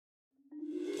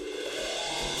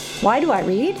Why do I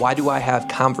read? Why do I have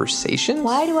conversations?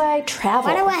 Why do I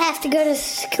travel? Why do I have to go to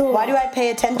school? Why do I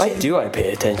pay attention? Why do I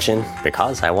pay attention?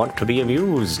 Because I want to be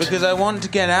amused. Because I want to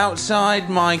get outside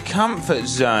my comfort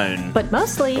zone. But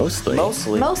mostly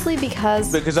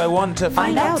because I want to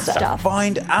find out stuff.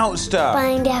 Find out stuff.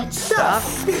 Find out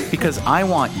stuff. Because I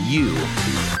want you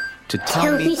to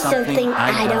tell me something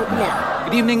I don't know.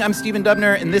 Good evening, I'm Stephen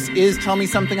Dubner, and this is Tell Me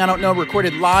Something I Don't Know,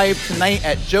 recorded live tonight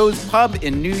at Joe's Pub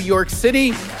in New York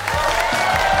City.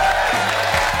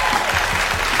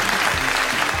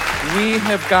 We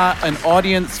have got an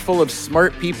audience full of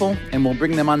smart people, and we'll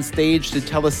bring them on stage to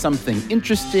tell us something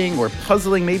interesting or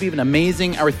puzzling, maybe even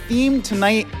amazing. Our theme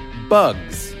tonight,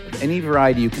 bugs. Any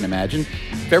variety you can imagine.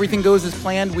 If everything goes as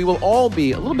planned, we will all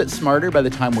be a little bit smarter by the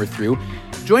time we're through.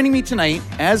 Joining me tonight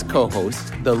as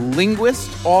co-host, the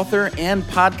linguist, author, and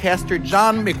podcaster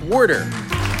John McWhorter.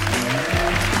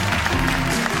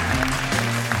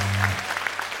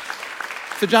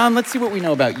 So John, let's see what we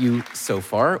know about you so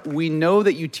far. We know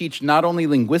that you teach not only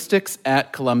linguistics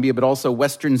at Columbia, but also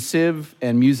Western Civ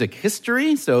and music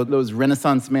history. So those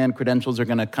Renaissance man credentials are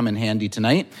going to come in handy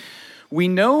tonight. We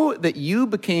know that you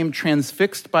became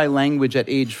transfixed by language at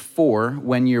age 4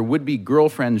 when your would-be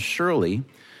girlfriend, Shirley,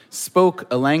 spoke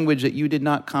a language that you did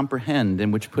not comprehend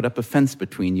and which put up a fence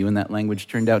between you, and that language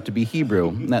turned out to be Hebrew.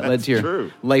 And that led to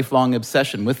your lifelong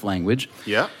obsession with language.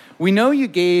 Yeah. We know you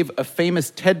gave a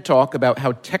famous TED Talk about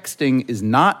how texting is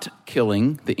not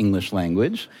killing the English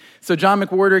language. So John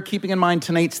McWhorter, keeping in mind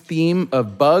tonight's theme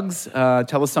of bugs,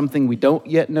 tell us something we don't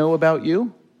yet know about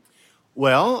you.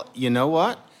 Well, you know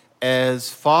what? As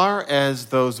far as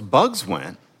those bugs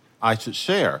went, I should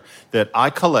share that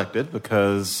I collected,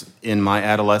 because in my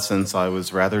adolescence I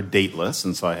was rather dateless,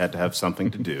 and so I had to have something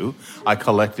to do. I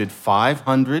collected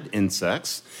 500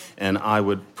 insects, and I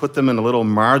would put them in a little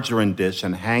margarine dish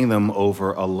and hang them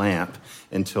over a lamp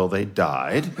until they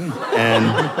died.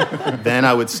 And then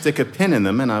I would stick a pin in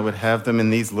them, and I would have them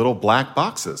in these little black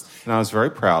boxes. And I was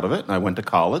very proud of it, and I went to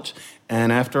college.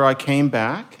 And after I came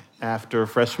back, after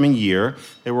freshman year,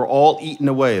 they were all eaten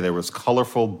away. There was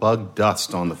colorful bug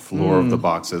dust on the floor of the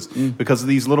boxes because of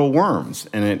these little worms.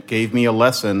 And it gave me a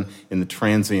lesson in the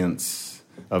transience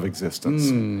of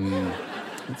existence.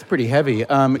 That's pretty heavy.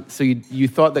 So you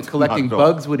thought that collecting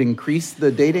bugs would increase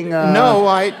the dating? No,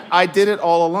 I did it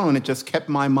all alone. It just kept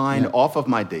my mind off of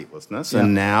my datelessness.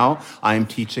 And now I'm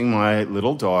teaching my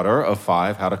little daughter of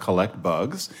 5 how to collect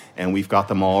bugs. And we've got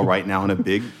them all right now in a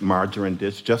big margarine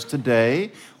dish. Just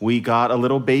today, we got a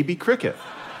little baby cricket.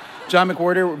 John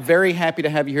McWhorter, we're very happy to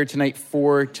have you here tonight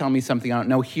for Tell Me Something I Don't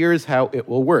Know. Here's how it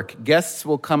will work. Guests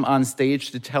will come on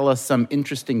stage to tell us some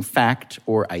interesting fact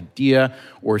or idea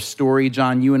or story.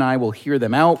 John, you and I will hear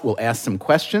them out. We'll ask some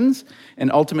questions.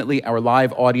 And ultimately, our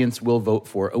live audience will vote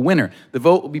for a winner. The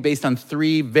vote will be based on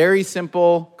 3 very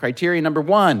simple criteria. Number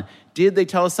 1, did they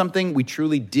tell us something we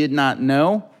truly did not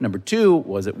know? Number 2,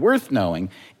 was it worth knowing?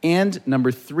 And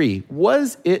number 3,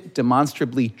 was it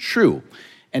demonstrably true?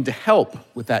 And to help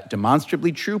with that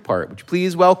demonstrably true part, would you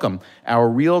please welcome our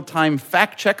real-time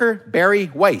fact-checker, Barry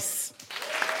Weiss.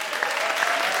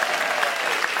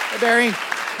 Hey, Barry.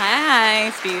 Hi,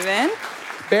 Stephen.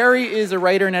 Barry is a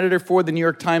writer and editor for the New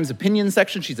York Times opinion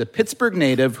section. She's a Pittsburgh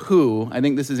native who, I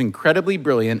think this is incredibly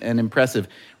brilliant and impressive,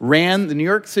 ran the New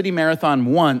York City Marathon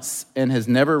once and has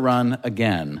never run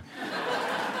again.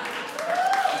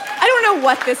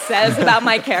 What this says about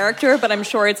my character, but I'm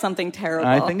sure it's something terrible.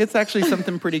 I think it's actually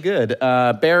something pretty good.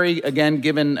 Barry, again,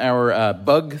 given our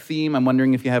bug theme, I'm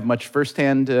wondering if you have much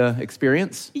firsthand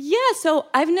experience? Yeah, so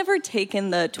I've never taken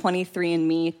the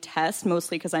 23andMe test,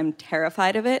 mostly because I'm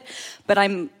terrified of it, but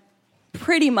I'm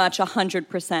pretty much 100%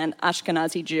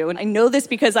 Ashkenazi Jew. And I know this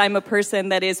because I'm a person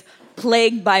that is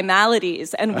plagued by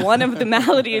maladies. And one of the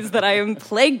maladies that I am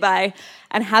plagued by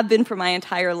and have been for my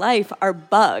entire life are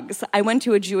bugs. I went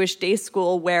to a Jewish day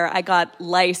school where I got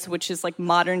lice, which is like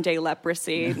modern day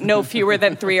leprosy, no fewer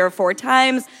than 3 or 4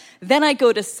 times. Then I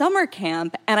go to summer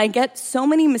camp and I get so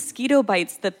many mosquito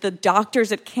bites that the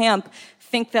doctors at camp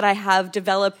think that I have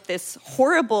developed this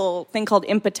horrible thing called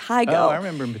impetigo. Oh, I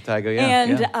remember impetigo, yeah.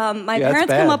 And my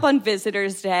parents come up on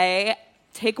Visitor's Day,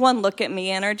 take one look at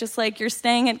me, and are just like, you're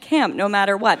staying at camp no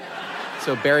matter what.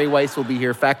 So Barry Weiss will be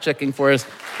here fact-checking for us.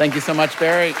 Thank you so much,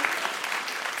 Barry.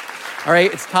 All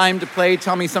right, it's time to play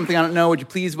Tell Me Something I Don't Know. Would you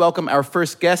please welcome our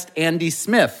first guest, Andy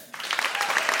Smith.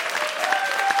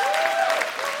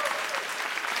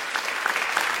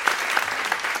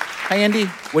 Hi, Andy.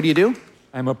 What do you do?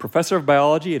 I'm a professor of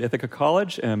biology at Ithaca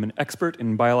College, and I'm an expert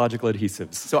in biological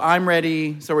adhesives. So I'm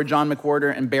ready. So are John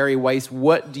McWhorter and Barry Weiss.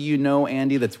 What do you know,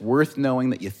 Andy, that's worth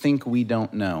knowing that you think we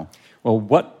don't know? Well,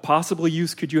 what possible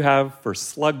use could you have for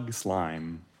slug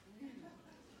slime?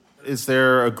 Is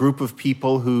there a group of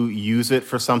people who use it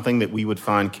for something that we would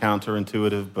find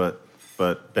counterintuitive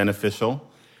but beneficial?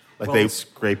 Like they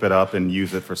scrape it up and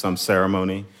use it for some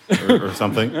ceremony or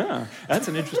something? Yeah, that's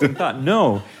an interesting thought.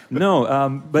 No.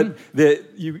 But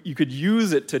you could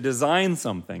use it to design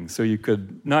something. So you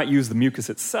could not use the mucus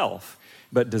itself,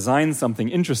 but design something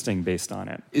interesting based on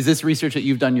it. Is this research that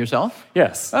you've done yourself?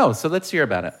 Yes. Oh, so let's hear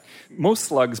about it. Most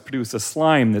slugs produce a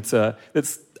slime that's a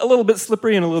little bit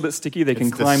slippery and a little bit sticky. They can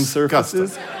climb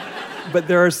surfaces. But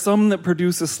there are some that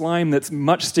produce a slime that's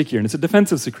much stickier, and it's a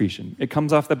defensive secretion. It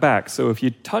comes off the back. So if you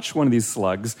touch one of these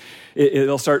slugs,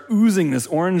 it'll start oozing this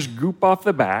orange goop off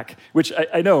the back, which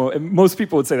I know most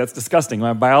people would say that's disgusting.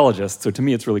 I'm a biologist, so to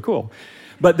me it's really cool.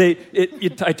 But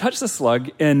I touch the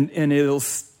slug, and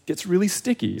it's really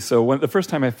sticky. So the first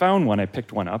time I found one, I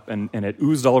picked one up, and it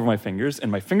oozed all over my fingers, and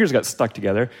my fingers got stuck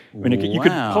together. You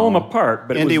could pull them apart,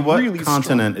 but Andy, it was really what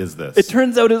continent strong. is this? It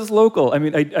turns out it's local. I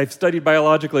mean, I've studied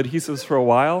biological adhesives for a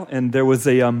while, and there was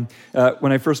when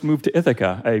I first moved to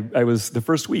Ithaca, I was the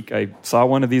first week, I saw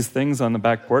one of these things on the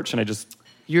back porch, and I just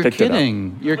You're picked it up.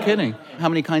 kidding. You're kidding. How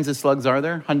many kinds of slugs are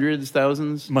there? Hundreds,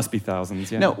 thousands? Must be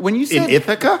thousands, yeah. No, when you said... In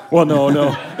Ithaca? Well,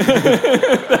 no.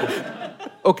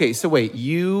 Okay, so wait,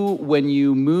 when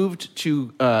you moved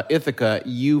to Ithaca,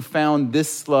 you found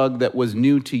this slug that was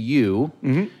new to you.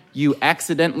 Mm-hmm. You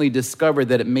accidentally discovered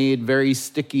that it made very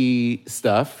sticky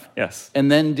stuff. Yes.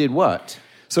 And then did what?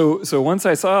 So once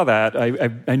I saw that,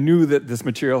 I knew that this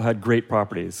material had great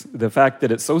properties. The fact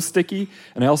that it's so sticky,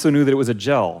 and I also knew that it was a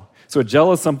gel. So a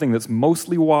gel is something that's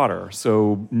mostly water,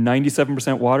 so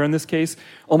 97% water in this case.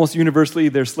 Almost universally,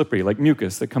 they're slippery, like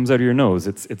mucus that comes out of your nose.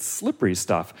 It's slippery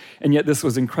stuff. And yet this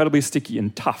was incredibly sticky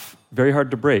and tough, very hard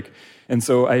to break. And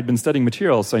so I had been studying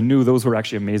materials, so I knew those were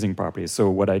actually amazing properties. So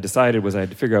what I decided was I had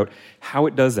to figure out how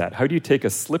it does that. How do you take a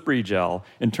slippery gel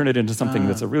and turn it into something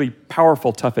that's a really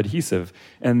powerful, tough adhesive?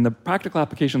 And the practical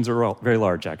applications are very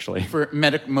large, actually. For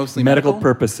mostly medical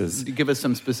purposes. Give us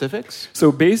some specifics.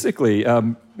 So basically,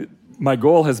 my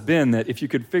goal has been that if you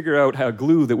could figure out how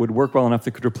glue that would work well enough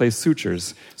that could replace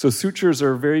sutures. So sutures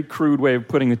are a very crude way of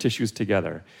putting the tissues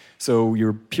together. So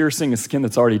you're piercing a skin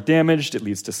that's already damaged. It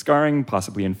leads to scarring,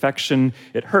 possibly infection.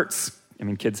 It hurts. I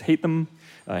mean, kids hate them.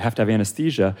 Have to have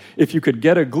anesthesia. If you could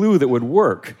get a glue that would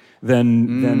work,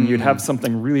 then you'd have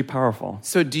something really powerful.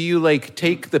 So do you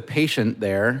take the patient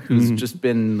there who's just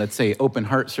been, let's say, open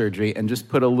heart surgery and just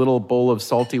put a little bowl of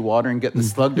salty water and get the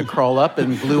slug to crawl up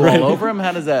and glue all over him?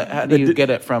 How do you get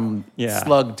it from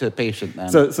slug to patient then?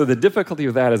 So the difficulty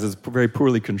with that is it's very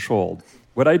poorly controlled.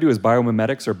 What I do is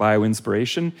biomimetics or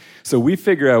bioinspiration. So we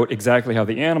figure out exactly how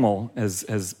the animal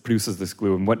produces this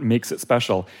glue and what makes it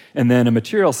special. And then a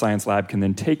material science lab can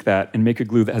then take that and make a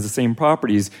glue that has the same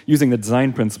properties using the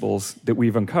design principles that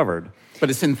we've uncovered. But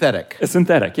it's synthetic. It's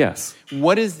synthetic, yes.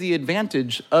 What is the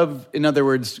advantage of, in other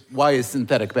words, why is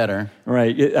synthetic better?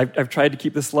 Right. I've tried to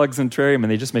keep the slugs in terrarium, and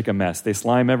they just make a mess. They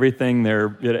slime everything. They're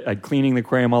cleaning the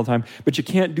aquarium all the time. But you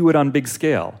can't do it on big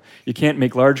scale. You can't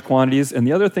make large quantities. And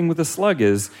the other thing with the slug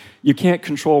is you can't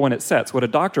control when it sets. What a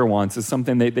doctor wants is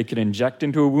something they can inject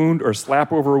into a wound or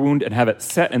slap over a wound and have it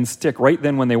set and stick right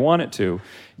then when they want it to.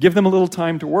 Give them a little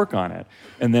time to work on it.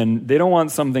 And then they don't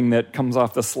want something that comes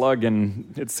off the slug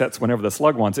and it sets whenever the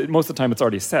slug wants it. Most of the time it's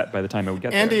already set by the time it would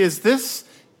get there. Andy, is this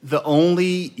the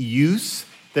only use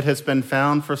that has been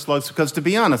found for slugs? Because to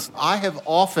be honest, I have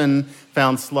often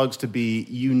found slugs to be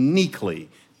uniquely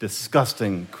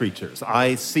disgusting creatures.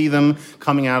 I see them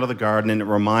coming out of the garden and it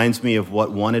reminds me of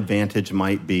what one advantage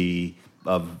might be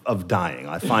of dying.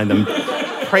 I find them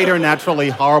preternaturally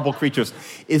horrible creatures.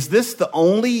 Is this the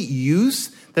only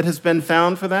use that has been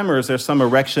found for them, or is there some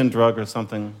erection drug or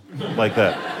something like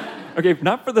that? Okay,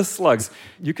 not for the slugs.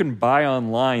 You can buy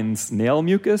online snail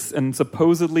mucus, and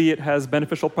supposedly it has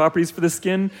beneficial properties for the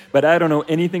skin, but I don't know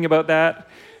anything about that.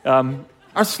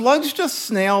 Are slugs just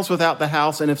snails without the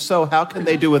house, and if so, how can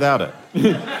they do without it?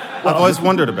 I've always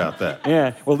wondered about that.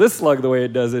 Yeah, well, this slug, the way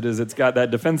it does it is it's got that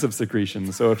defensive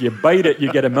secretion, so if you bite it,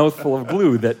 you get a mouthful of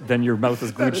glue that then your mouth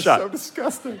is glued shut. That is so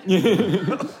disgusting.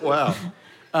 Wow.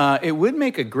 It would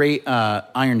make a great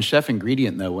Iron Chef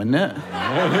ingredient, though, wouldn't it?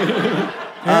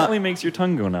 Apparently makes your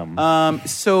tongue go numb.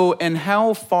 And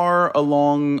how far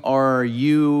along are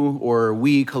you or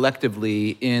we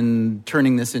collectively in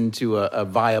turning this into a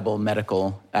viable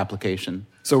medical application?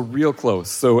 So real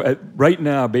close. So right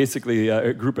now, basically,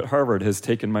 a group at Harvard has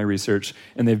taken my research,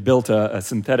 and they've built a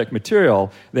synthetic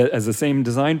material that has the same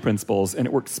design principles, and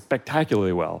it works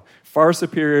spectacularly well. Far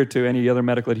superior to any other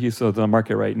medical adhesive on the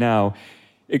market right now.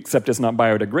 except it's not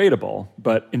biodegradable.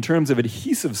 But in terms of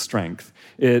adhesive strength,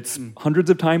 it's hundreds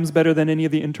of times better than any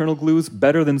of the internal glues,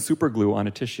 better than super glue on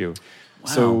a tissue.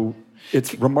 Wow. So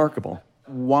it's remarkable.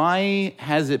 Why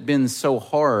has it been so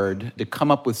hard to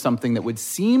come up with something that would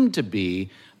seem to be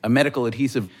a medical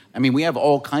adhesive? I mean, we have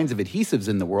all kinds of adhesives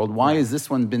in the world. Why has this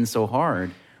one been so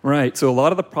hard? Right. So a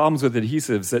lot of the problems with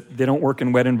adhesives, that they don't work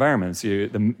in wet environments.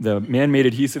 The man-made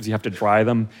adhesives, you have to dry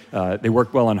them. They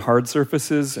work well on hard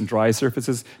surfaces and dry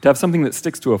surfaces. To have something that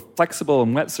sticks to a flexible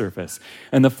and wet surface.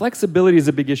 And the flexibility is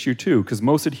a big issue too, because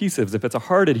most adhesives, if it's a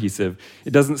hard adhesive,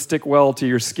 it doesn't stick well to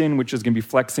your skin, which is going to be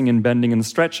flexing and bending and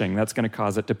stretching. That's going to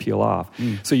cause it to peel off.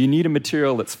 So you need a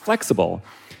material that's flexible,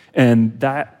 and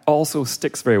that also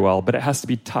sticks very well, but it has to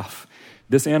be tough.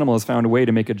 This animal has found a way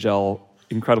to make a gel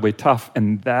incredibly tough,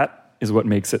 and that is what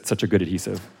makes it such a good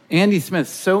adhesive. Andy Smith,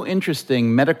 so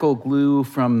interesting. Medical glue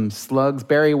from slugs.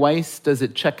 Barry Weiss, does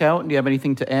it check out? Do you have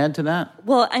anything to add to that?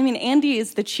 Well, I mean, Andy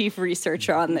is the chief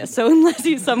researcher on this, so unless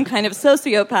he's some kind of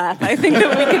sociopath, I think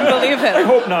that we can believe him. I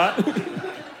hope not.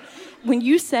 When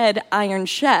you said Iron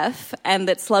Chef and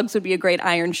that slugs would be a great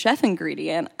Iron Chef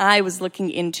ingredient, I was looking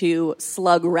into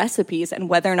slug recipes and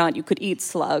whether or not you could eat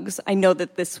slugs. I know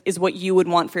that this is what you would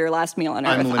want for your last meal on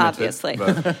Earth, limited, obviously.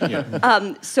 But,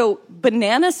 yeah. So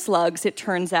banana slugs, it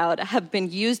turns out, have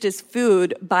been used as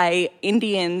food by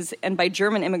Indians and by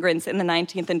German immigrants in the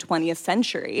 19th and 20th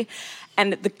century.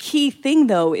 And the key thing,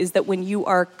 though, is that when you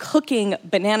are cooking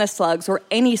banana slugs or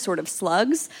any sort of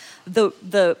slugs,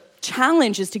 the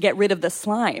challenge is to get rid of the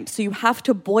slime. So you have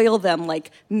to boil them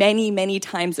like many, many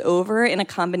times over in a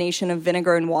combination of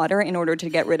vinegar and water in order to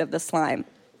get rid of the slime.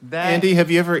 Andy,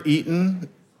 have you ever eaten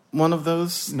one of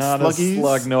those Not sluggies? a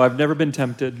slug, no. I've never been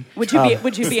tempted. Would you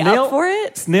be up for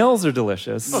it? Snails are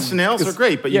delicious. Oh, snails are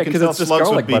great, but you can tell it's just slugs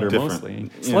garlic would be butter different.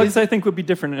 mostly. Yeah. Slugs, I think, would be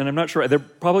different, and I'm not sure. They're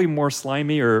probably more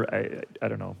slimy, or I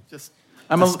don't know. Just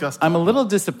I'm disgusting. a little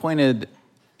disappointed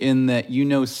in that you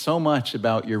know so much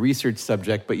about your research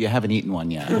subject, but you haven't eaten one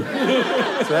yet.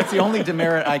 So that's the only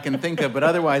demerit I can think of. But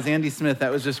otherwise, Andy Smith,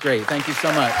 that was just great. Thank you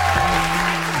so much.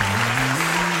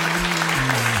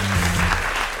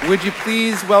 Would you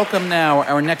please welcome now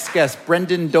our next guest,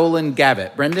 Brendan Dolan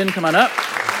Gavitt. Brendan, come on up.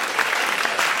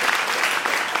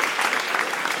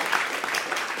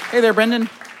 Hey there,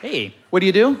 Brendan. Hey. What do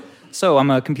you do? So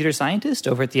I'm a computer scientist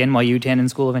over at the NYU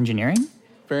Tannen School of Engineering.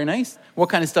 Very nice. What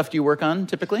kind of stuff do you work on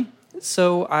typically?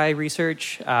 So I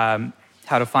research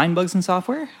how to find bugs in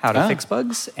software, how to fix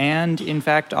bugs, and in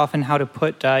fact, often how to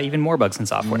put even more bugs in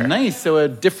software. Nice. So a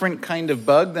different kind of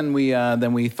bug than we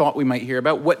thought we might hear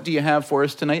about. What do you have for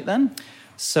us tonight then?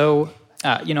 So,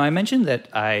 I mentioned that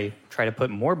I try to put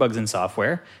more bugs in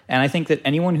software, and I think that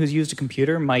anyone who's used a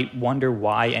computer might wonder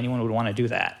why anyone would want to do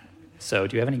that. So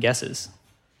do you have any guesses?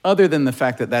 Other than the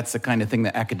fact that that's the kind of thing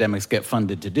that academics get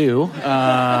funded to do,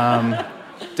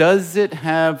 does it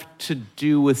have to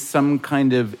do with some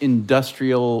kind of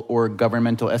industrial or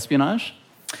governmental espionage?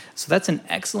 So that's an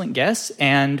excellent guess,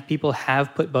 and people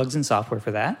have put bugs in software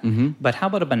for that. Mm-hmm. But how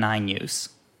about a benign use?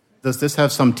 Does this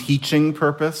have some teaching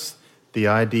purpose? The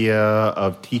idea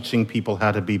of teaching people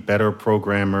how to be better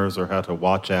programmers or how to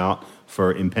watch out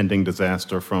for impending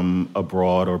disaster from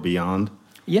abroad or beyond?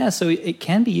 Yeah, so it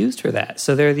can be used for that.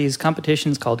 So there are these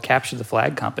competitions called Capture the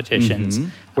Flag competitions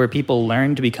where people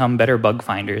learn to become better bug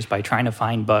finders by trying to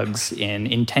find bugs in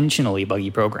intentionally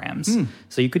buggy programs.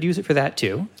 So you could use it for that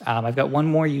too. I've got one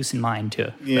more use in mind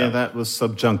too. Yeah, that was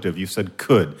subjunctive. You said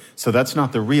could. So that's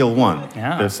not the real one.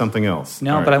 Yeah. There's something else.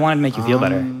 No, but I wanted to make you feel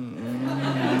better.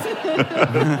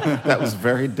 That was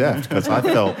very deft because I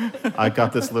felt I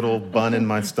got this little bun in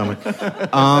my stomach.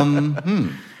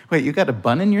 Wait, you got a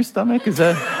bun in your stomach? Is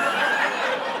that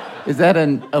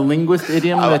a linguist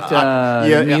idiom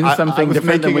that means something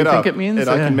different than we think it means?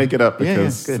 I can make it up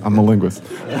because I'm a linguist.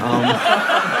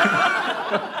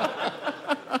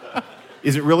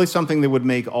 Is it really something that would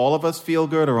make all of us feel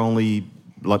good, or only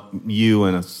like you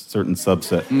and a certain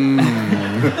subset?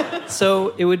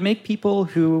 So it would make people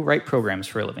who write programs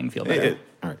for a living feel better.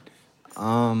 All right.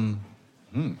 All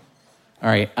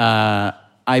right.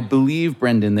 I believe,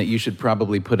 Brendan, that you should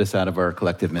probably put us out of our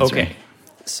collective misery. Okay.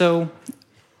 So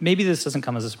maybe this doesn't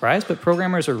come as a surprise, but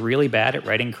programmers are really bad at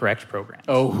writing correct programs.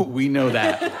 Oh, we know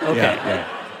that. Okay. Yeah.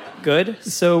 Good.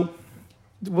 So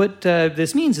what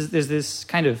this means is there's this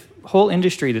kind of whole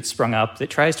industry that's sprung up that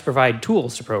tries to provide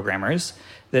tools to programmers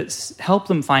that help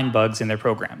them find bugs in their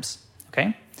programs.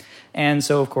 Okay? And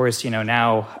so, of course,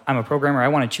 now I'm a programmer. I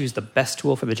want to choose the best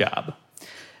tool for the job.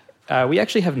 We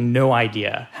actually have no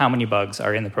idea how many bugs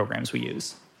are in the programs we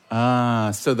use.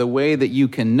 So the way that you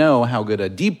can know how good a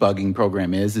debugging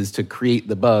program is to create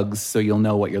the bugs so you'll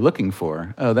know what you're looking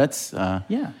for. Oh, that's...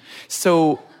 Yeah.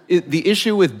 So the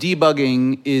issue with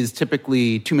debugging is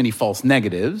typically too many false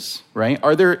negatives, right?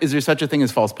 Is there such a thing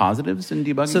as false positives in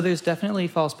debugging? So there's definitely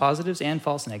false positives and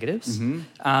false negatives.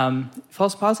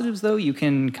 False positives, though, you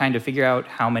can kind of figure out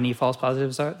how many false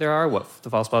positives there are, what the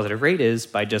false positive rate is,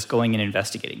 by just going and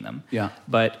investigating them. Yeah.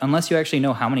 But unless you actually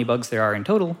know how many bugs there are in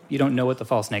total, you don't know what the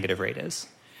false negative rate is.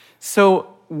 So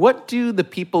what do the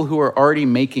people who are already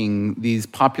making these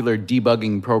popular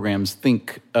debugging programs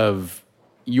think of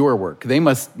your work? They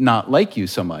must not like you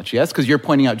so much, yes? Because you're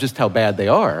pointing out just how bad they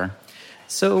are.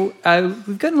 So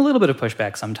we've gotten a little bit of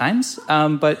pushback sometimes,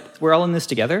 but we're all in this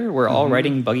together. We're all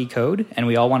writing buggy code, and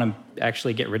we all want to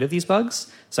actually get rid of these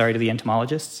bugs. Sorry to the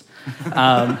entomologists.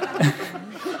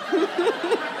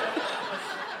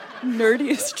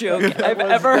 Nerdiest joke I've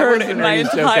ever heard in my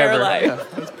entire life. Yeah,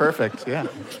 that's perfect, yeah.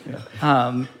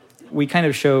 We kind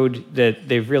of showed that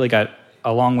they've really got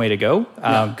a long way to go,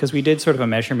 because we did sort of a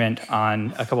measurement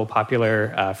on a couple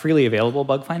popular freely available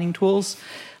bug finding tools.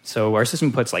 So our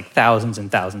system puts like thousands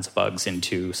and thousands of bugs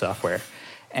into software.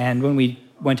 And when we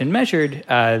went and measured,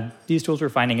 these tools were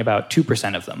finding about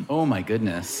 2% of them. Oh my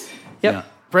goodness. Yep. Yeah.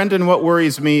 Brendan, what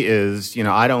worries me is,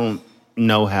 I don't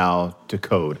know how to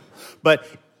code. But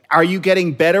are you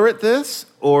getting better at this?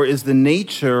 Or is the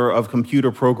nature of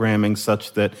computer programming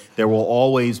such that there will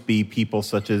always be people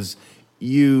such as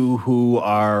you who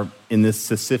are, in this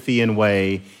Sisyphean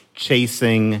way,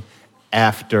 chasing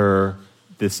after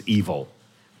this evil?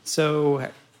 So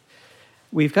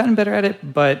we've gotten better at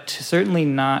it, but certainly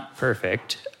not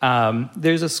perfect.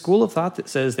 There's a school of thought that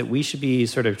says that we should be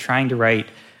sort of trying to write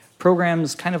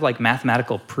programs kind of like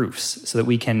mathematical proofs so that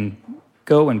we can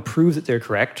go and prove that they're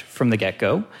correct from the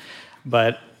get-go.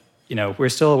 But, we're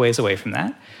still a ways away from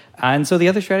that. And so the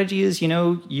other strategy is,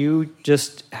 you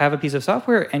just have a piece of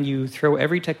software and you throw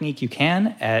every technique you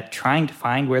can at trying to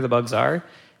find where the bugs are,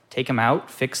 take them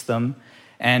out, fix them,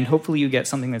 and hopefully you get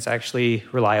something that's actually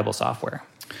reliable software.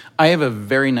 I have a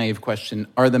very naive question.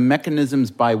 Are the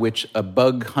mechanisms by which a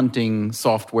bug hunting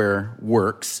software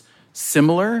works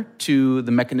similar to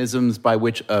the mechanisms by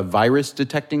which a virus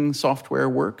detecting software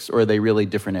works, or are they really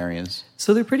different areas?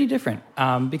 So they're pretty different,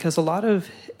 because a lot of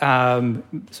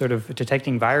sort of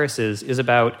detecting viruses is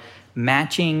about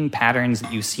matching patterns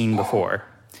that you've seen before.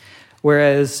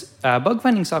 Whereas bug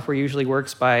finding software usually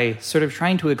works by sort of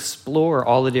trying to explore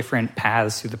all the different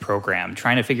paths through the program,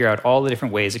 trying to figure out all the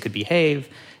different ways it could behave,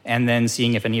 and then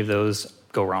seeing if any of those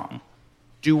go wrong.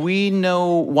 Do we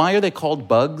know, why are they called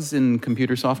bugs in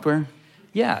computer software?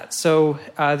 Yeah, so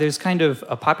there's kind of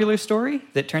a popular story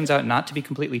that turns out not to be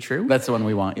completely true. That's the one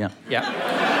we want, yeah. Yeah,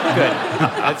 good.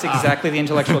 That's exactly the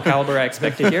intellectual caliber I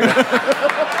expected here.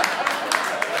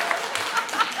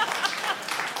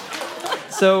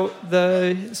 So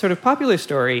the sort of popular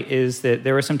story is that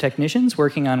there were some technicians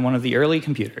working on one of the early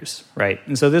computers, right?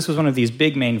 And so this was one of these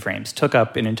big mainframes, took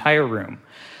up an entire room,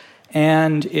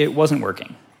 and it wasn't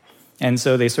working. And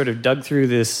so they sort of dug through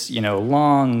this,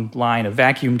 long line of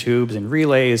vacuum tubes and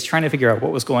relays, trying to figure out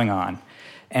what was going on.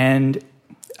 And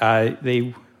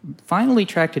they finally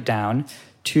tracked it down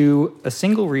to a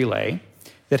single relay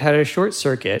that had a short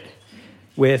circuit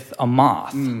with a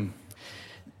moth.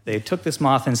 They took this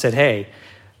moth and said, hey,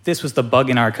 this was the bug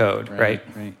in our code, right?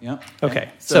 Right, yeah. Okay.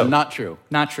 So not true.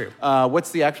 Not true. What's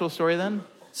the actual story then?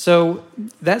 So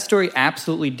that story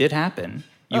absolutely did happen.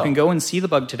 You can go and see the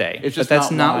bug today, but that's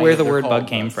not where the word bug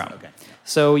came from. Okay.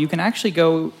 So you can actually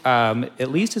go at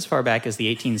least as far back as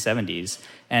the 1870s,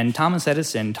 and Thomas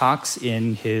Edison talks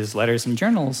in his letters and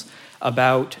journals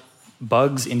about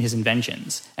bugs in his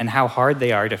inventions and how hard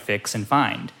they are to fix and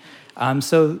find.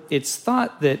 So it's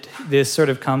thought that this sort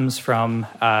of comes from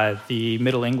the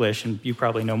Middle English, and you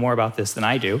probably know more about this than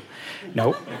I do.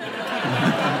 Nope.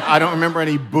 I don't remember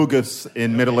any bugus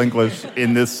in Middle English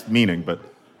in this meaning, but...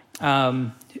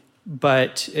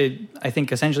 I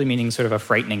think essentially meaning sort of a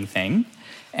frightening thing.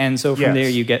 And so from there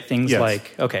you get things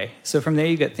like,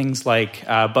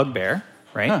 bugbear,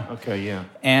 right? Huh. Okay, yeah.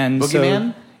 And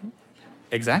Boogeyman?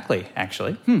 Exactly,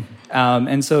 actually.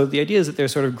 And so the idea is that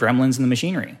there's sort of gremlins in the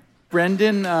machinery.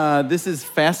 Brendan, this is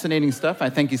fascinating stuff. I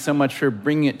thank you so much for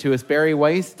bringing it to us. Barry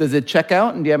Weiss, does it check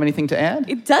out, and do you have anything to add?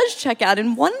 It does check out,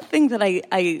 and one thing that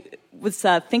I was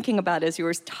thinking about as you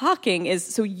were talking is,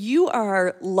 so you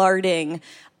are larding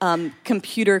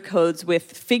computer codes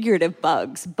with figurative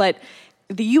bugs, but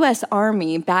the U.S.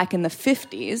 Army back in the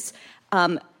 50s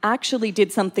actually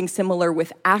did something similar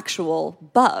with actual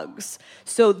bugs.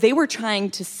 So they were trying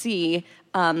to see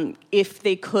if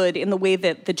they could, in the way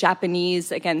that the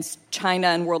Japanese against China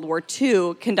in World War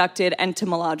II conducted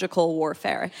entomological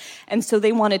warfare. And so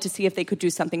they wanted to see if they could do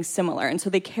something similar. And so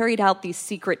they carried out these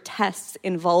secret tests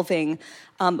involving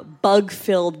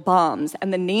bug-filled bombs.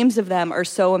 And the names of them are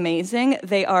so amazing.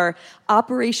 They are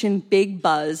Operation Big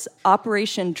Buzz,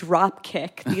 Operation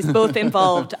Dropkick. These both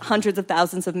involved hundreds of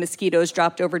thousands of mosquitoes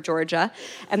dropped over Georgia.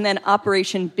 And then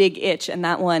Operation Big Itch, and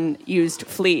that one used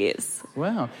fleas.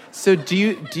 Wow. So do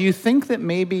you think that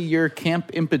maybe your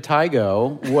Camp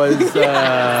Impetigo was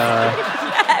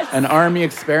an Army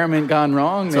experiment gone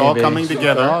wrong? It's all coming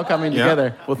together. It's all coming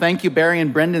together. Well, thank you, Barry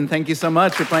and Brendan. Thank you so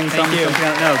much for playing Something I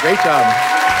Don't Know. Great job.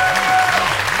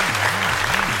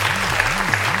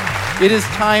 It is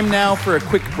time now for a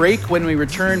quick break. When we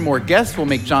return, more guests. We'll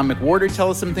make John McWhorter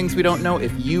tell us some things we don't know.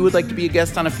 If you would like to be a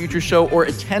guest on a future show or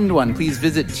attend one, please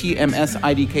visit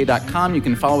tmsidk.com. You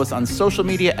can follow us on social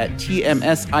media at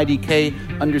tmsidk_show.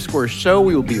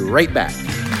 We will be right back.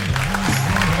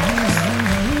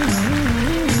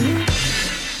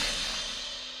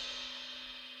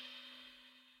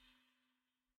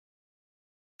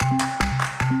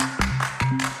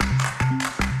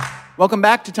 Welcome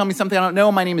back to Tell Me Something I Don't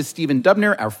Know. My name is Stephen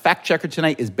Dubner. Our fact checker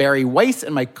tonight is Barry Weiss,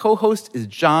 and my co-host is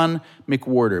John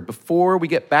McWhorter. Before we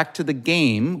get back to the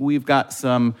game, we've got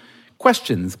some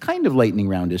questions, kind of lightning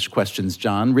roundish questions,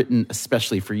 John, written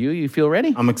especially for you. You feel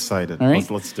ready? I'm excited. All right.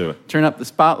 Let's do it. Turn up the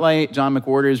spotlight. John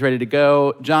McWhorter is ready to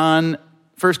go. John,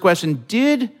 first question.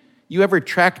 Did you ever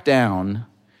track down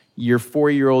your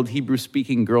 4-year-old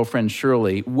Hebrew-speaking girlfriend,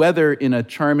 Shirley, whether in a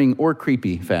charming or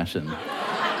creepy fashion?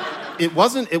 It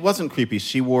wasn't creepy.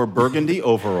 She wore burgundy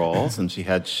overalls, and she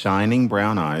had shining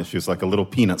brown eyes. She was like a little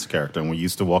Peanuts character, and we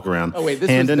used to walk around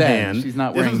hand in hand. She's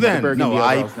not wearing the burgundy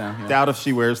overalls now. I doubt if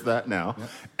she wears that now. Yep.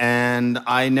 And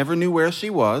I never knew where she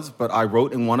was, but I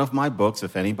wrote in one of my books,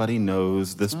 if anybody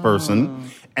knows this person.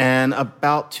 And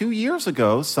about 2 years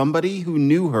ago, somebody who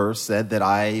knew her said that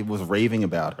I was raving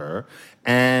about her,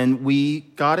 and we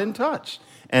got in touch.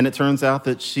 And it turns out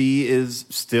that she is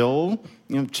still,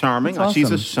 charming. That's awesome.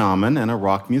 She's a shaman and a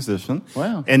rock musician.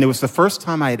 Wow. And it was the first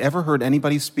time I had ever heard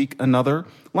anybody speak another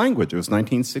language. It was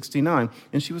 1969,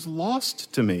 and she was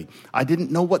lost to me. I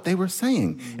didn't know what they were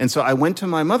saying. And so I went to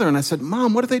my mother, and I said,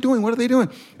 Mom, what are they doing? What are they doing?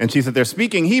 And she said, they're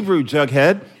speaking Hebrew,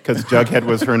 Jughead, because Jughead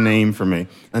was her name for me.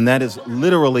 And that is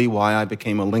literally why I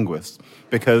became a linguist,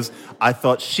 because I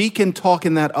thought she can talk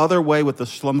in that other way with the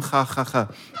shlum cha cha cha.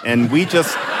 And we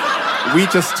just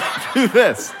do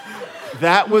this.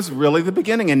 That was really the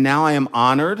beginning, and now I am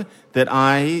honored that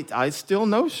I still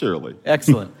know Shirley.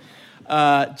 Excellent.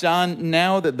 John,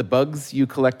 now that the bugs you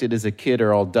collected as a kid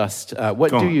are all dust,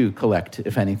 what do you collect,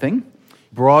 if anything?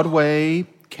 Broadway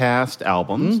cast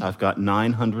albums. I've got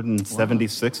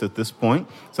 976 at this point,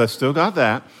 so I've still got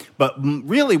that. But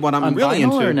really what I'm really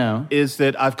into is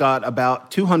that I've got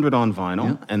about 200 on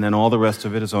vinyl, and then all the rest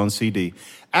of it is on CD.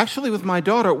 Actually, with my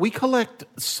daughter, we collect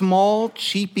small,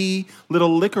 cheapy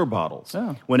little liquor bottles.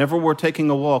 Oh. Whenever we're taking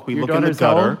a walk, we look in the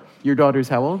gutter. Your daughter's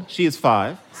how old? She is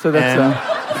 5. So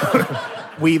that's...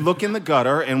 We look in the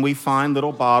gutter and we find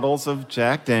little bottles of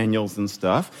Jack Daniels and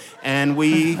stuff, and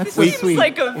seems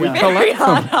like a very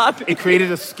hot hobby. It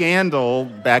created a scandal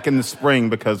back in the spring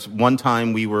because one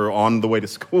time we were on the way to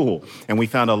school and we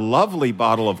found a lovely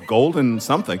bottle of golden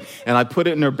something, and I put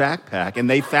it in her backpack, and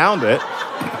they found it.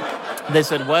 They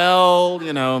said, well,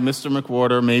 Mr.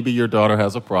 McWhorter, maybe your daughter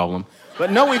has a problem. But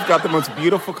no, we've got the most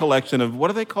beautiful collection of, what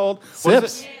are they called?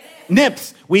 Sips.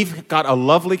 Nips. We've got a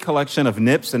lovely collection of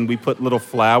nips, and we put little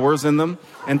flowers in them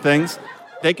and things.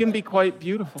 They can be quite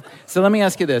beautiful. So let me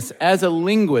ask you this. As a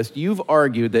linguist, you've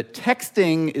argued that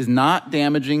texting is not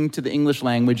damaging to the English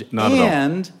language. Not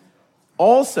at all.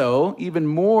 Also, even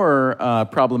more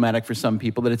problematic for some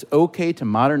people, that it's okay to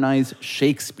modernize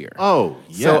Shakespeare. Oh,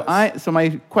 yes. So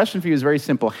my question for you is very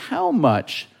simple. How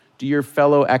much do your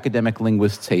fellow academic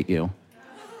linguists hate you?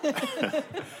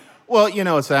 Well,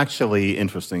 it's actually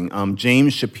interesting.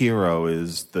 James Shapiro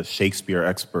is the Shakespeare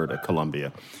expert at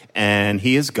Columbia, and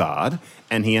he is God,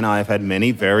 and he and I have had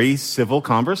many very civil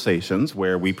conversations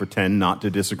where we pretend not to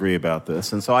disagree about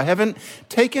this, and so I haven't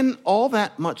taken all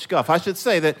that much guff. I should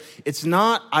say that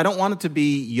I don't want it to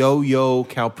be yo-yo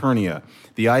Calpurnia.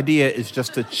 The idea is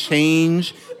just to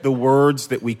change the words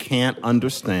that we can't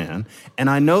understand, and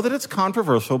I know that it's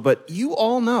controversial, but you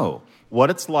all know what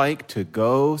it's like to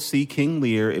go see King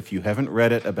Lear if you haven't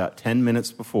read it about 10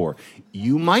 minutes before.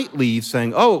 You might leave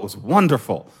saying, oh, it was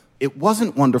wonderful. It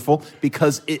wasn't wonderful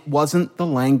because it wasn't the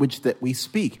language that we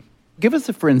speak. Give us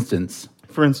a for instance.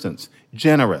 For instance,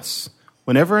 generous.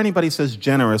 Whenever anybody says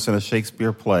generous in a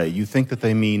Shakespeare play, you think that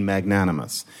they mean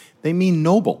magnanimous. They mean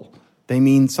noble. They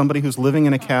mean somebody who's living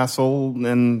in a castle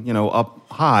and,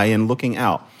 up high and looking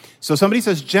out. So somebody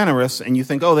says generous, and you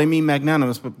think, oh, they mean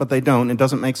magnanimous, but they don't. It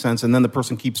doesn't make sense, and then the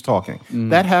person keeps talking.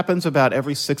 That happens about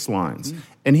every 6 lines.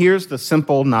 And here's the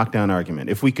simple knockdown argument.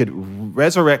 If we could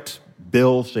resurrect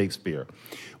Bill Shakespeare,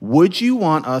 would you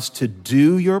want us to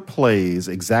do your plays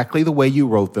exactly the way you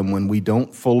wrote them when we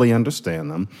don't fully understand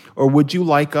them? Or would you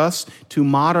like us to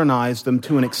modernize them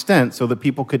to an extent so that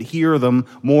people could hear them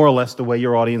more or less the way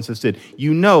your audiences did?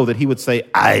 You know that he would say,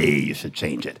 you should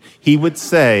change it. He would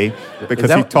say,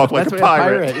 because he talked like a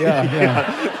pirate.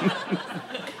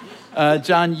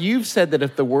 John, you've said that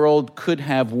if the world could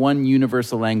have one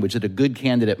universal language, that a good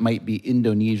candidate might be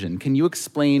Indonesian. Can you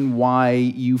explain why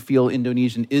you feel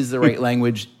Indonesian is the right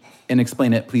language, and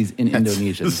explain it, please, in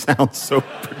Indonesian? This sounds so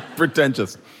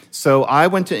pretentious. So I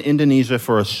went to Indonesia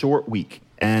for a short week,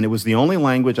 and it was the only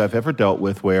language I've ever dealt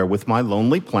with where, with my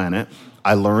Lonely Planet,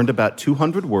 I learned about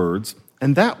 200 words,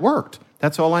 and that worked.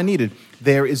 That's all I needed.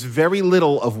 There is very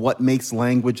little of what makes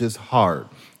languages hard.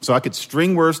 So I could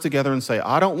string words together and say,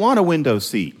 I don't want a window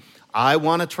seat. I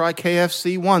want to try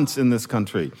KFC once in this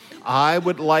country. I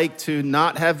would like to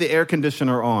not have the air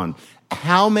conditioner on.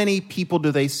 How many people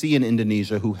do they see in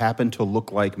Indonesia who happen to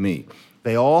look like me?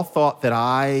 They all thought that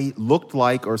I looked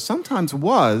like, or sometimes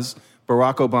was,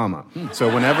 Barack Obama.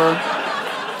 So whenever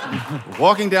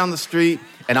walking down the street,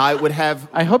 and I would have...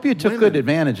 I hope you took good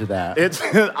advantage of that.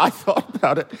 I thought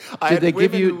about it.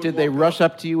 Did they rush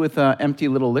up to you with empty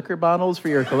little liquor bottles for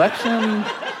your collection?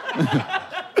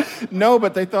 No,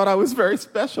 but they thought I was very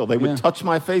special. They would touch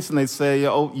my face and they'd say,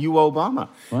 oh, you Obama.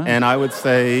 Wow. And I would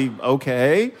say,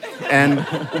 okay. And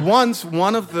once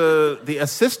one of the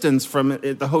assistants from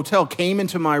the hotel came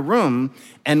into my room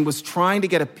and was trying to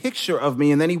get a picture of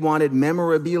me, and then he wanted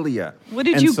memorabilia. What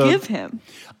did you give him?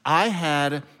 I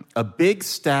had a big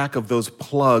stack of those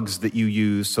plugs that you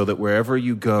use so that wherever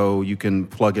you go, you can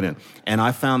plug it in. And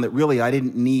I found that really I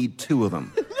didn't need 2 of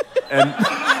them. And,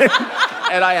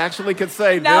 and I actually could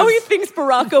say now he thinks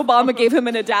Barack Obama gave him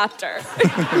an adapter.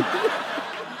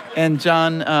 And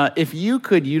John, if you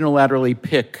could unilaterally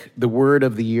pick the word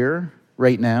of the year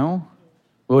right now,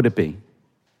 what would it be?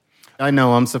 I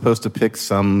know I'm supposed to pick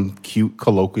some cute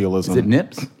colloquialism. Is it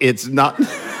nips? It's not...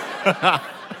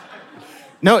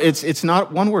 No, it's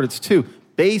not one word, it's 2.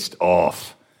 Based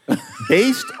off.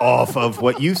 Based off of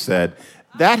what you said.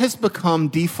 That has become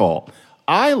default.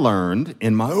 I learned,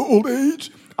 in my old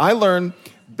age,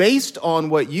 based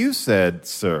on what you said,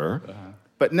 sir,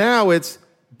 but now it's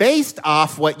based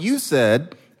off what you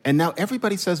said, and now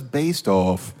everybody says based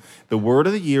off. The word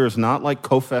of the year is not like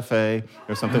kofefe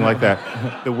or something like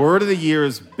that. The word of the year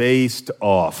is based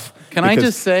off. Can I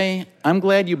just say, I'm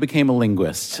glad you became a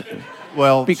linguist.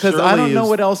 Well, because I don't know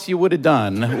what else you would have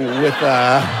done with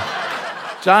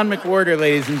John McWhorter,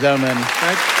 ladies and gentlemen.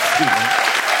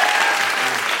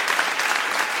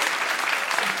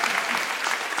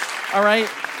 All right,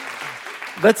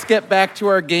 let's get back to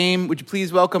our game. Would you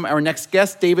please welcome our next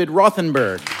guest, David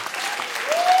Rothenberg.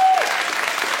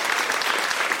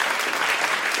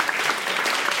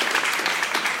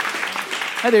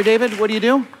 Hi there, David. What do you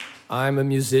do? I'm a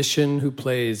musician who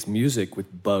plays music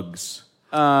with bugs.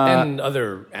 And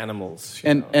other animals.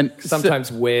 And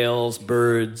sometimes whales,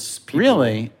 birds, people.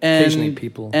 Really? Occasionally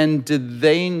people. And did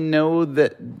they know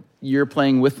that you're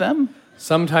playing with them?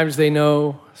 Sometimes they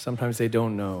know, sometimes they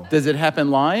don't know. Does it happen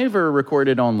live or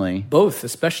recorded only? Both,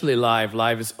 especially live.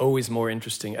 Live is always more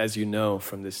interesting, as you know,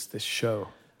 from this show.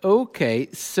 Okay,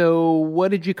 so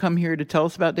what did you come here to tell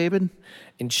us about, David?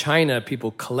 In China,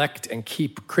 people collect and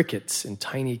keep crickets in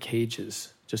tiny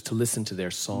cages just to listen to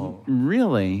their song.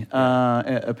 Really?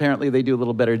 Apparently they do a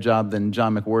little better job than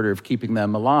John McWhorter of keeping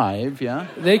them alive, yeah?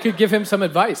 They could give him some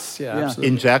advice, yeah. Absolutely.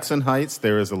 In Jackson Heights,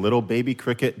 there is a little baby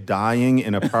cricket dying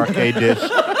in a parquet dish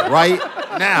right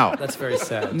now. That's very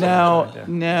sad.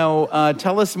 Now,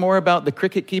 tell us more about the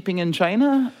cricket keeping in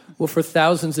China. Well, for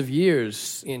thousands of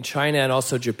years in China and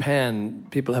also Japan,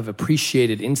 people have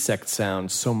appreciated insect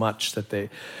sounds so much that they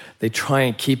try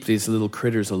and keep these little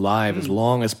critters alive as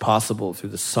long as possible through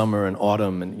the summer and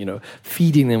autumn, and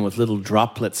feeding them with little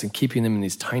droplets and keeping them in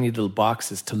these tiny little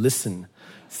boxes to listen.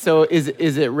 So is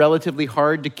it relatively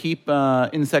hard to keep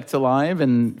insects alive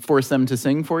and force them to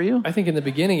sing for you? I think in the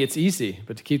beginning it's easy,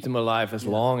 but to keep them alive as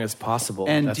long as possible.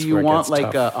 And that's do you where it want gets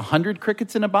like tough. 100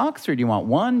 crickets in a box, or do you want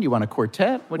one? Do you want a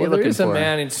quartet? What are you looking for? There is a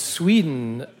man in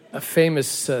Sweden, a famous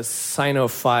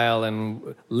sinophile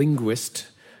and linguist.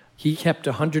 He kept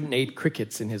 108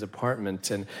 crickets in his apartment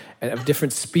and of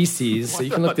different species. So you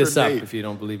can look this up if you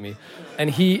don't believe me. And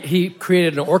he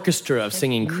created an orchestra of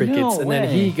singing crickets. Then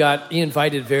he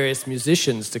invited various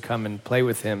musicians to come and play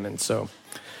with him. And so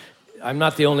I'm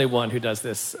not the only one who does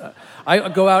this. I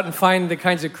go out and find the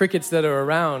kinds of crickets that are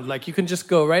around. Like you can just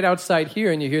go right outside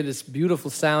here and you hear this beautiful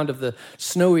sound of the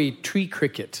snowy tree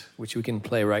cricket, which we can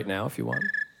play right now if you want.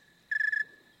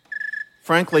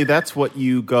 Frankly, that's what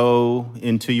you go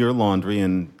into your laundry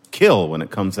and kill when it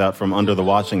comes out from under the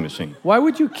washing machine. Why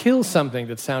would you kill something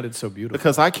that sounded so beautiful?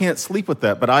 Because I can't sleep with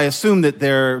that, but I assume that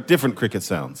they're different cricket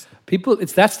sounds.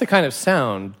 That's the kind of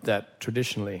sound that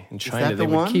traditionally in China they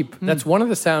would keep. That's one of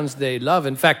the sounds they love.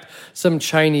 In fact, some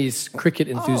Chinese cricket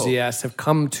enthusiasts have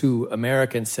come to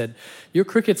America and said, "Your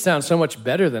cricket sounds so much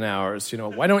better than ours.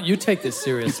 Why don't you take this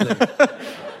seriously?"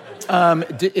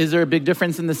 Is there a big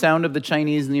difference in the sound of the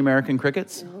Chinese and the American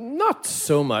crickets? Not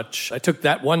so much. I took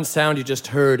that one sound you just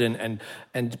heard and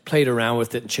played around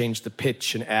with it and changed the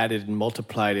pitch and added and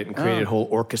multiplied it and created a whole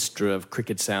orchestra of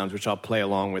cricket sounds, which I'll play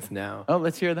along with now. Oh,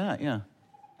 let's hear that, yeah.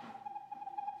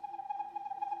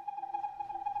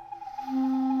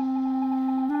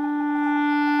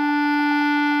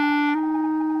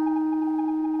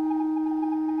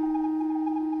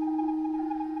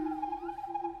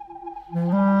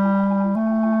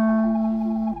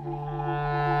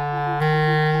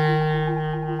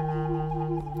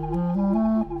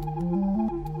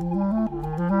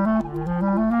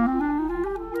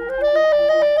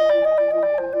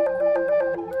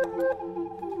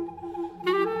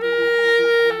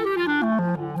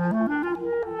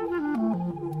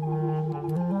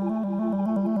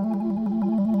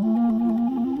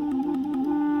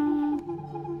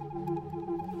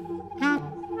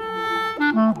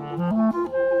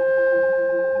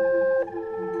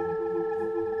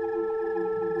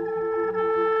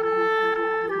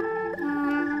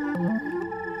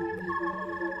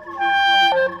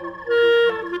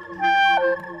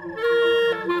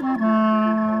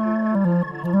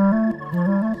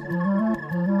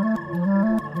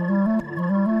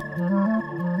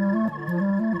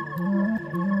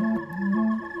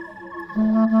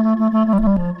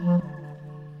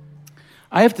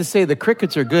 I have to say, the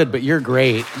crickets are good, but you're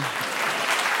great.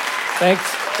 Thanks.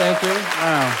 Thank you.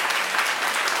 Wow.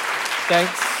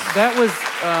 Thanks. That was...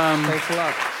 Thanks a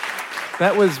lot.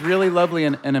 That was really lovely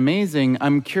and amazing.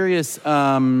 I'm curious,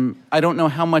 I don't know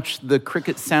how much the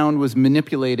cricket sound was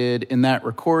manipulated in that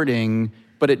recording,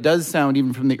 but it does sound,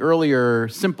 even from the earlier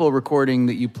simple recording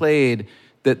that you played,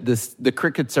 that the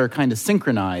crickets are kind of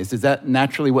synchronized. Is that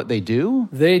naturally what they do?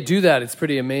 They do that. It's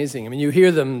pretty amazing. I mean, you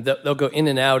hear them, they'll go in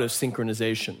and out of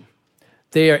synchronization.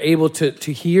 They are able to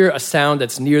hear a sound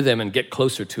that's near them and get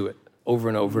closer to it over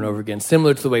and over and over again,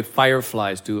 similar to the way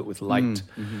fireflies do it with light.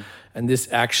 Mm-hmm. And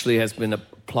this actually has been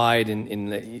applied in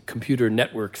the computer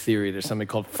network theory. There's something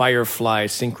called firefly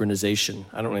synchronization.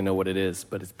 I don't really know what it is,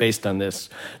 but it's based on this.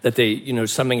 That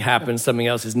something happens, something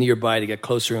else is nearby, to get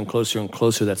closer and closer and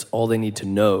closer. That's all they need to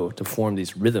know to form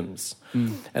these rhythms.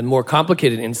 Mm. And more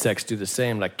complicated insects do the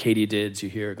same, like katydids you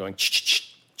hear going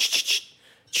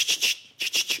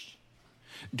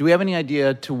Do we have any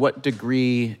idea to what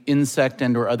degree insect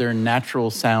and or other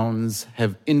natural sounds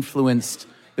have influenced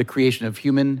the creation of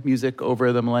human music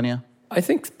over the millennia? I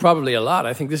think probably a lot.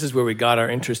 I think this is where we got our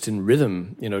interest in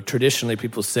rhythm. Traditionally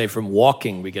people say from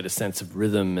walking we get a sense of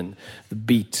rhythm and the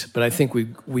beat. But I think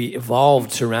we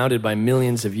evolved surrounded by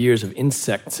millions of years of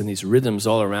insects and these rhythms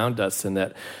all around us, and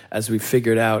that as we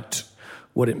figured out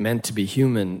what it meant to be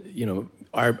human,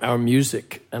 our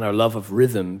music and our love of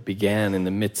rhythm began in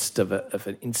the midst of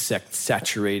an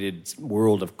insect-saturated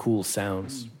world of cool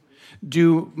sounds.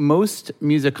 Do most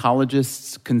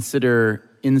musicologists consider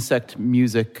insect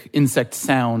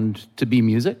sound to be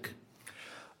music?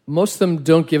 Most of them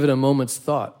don't give it a moment's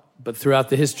thought. But throughout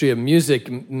the history of music,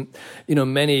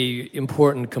 many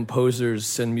important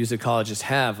composers and musicologists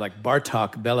have, like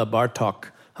Bartók, Bela Bartók,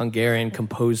 Hungarian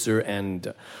composer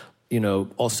and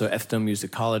also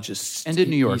ethnomusicologists. And a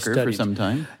New Yorker for some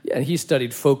time. Yeah, and he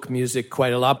studied folk music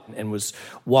quite a lot and was,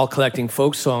 while collecting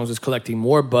folk songs, was collecting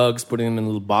more bugs, putting them in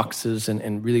little boxes,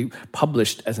 and really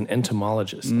published as an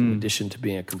entomologist in addition to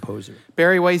being a composer.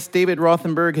 Barry Weiss, David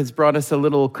Rothenberg has brought us a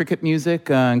little cricket music,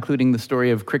 including the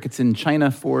story of crickets in China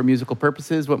for musical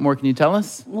purposes. What more can you tell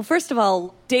us? Well, first of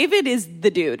all, David is the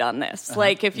dude on this. Uh-huh.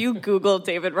 Like, if you Google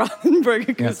David Rothenberg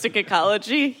acoustic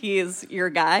ecology, he is your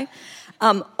guy.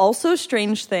 Also,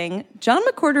 strange thing, John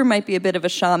McWhorter might be a bit of a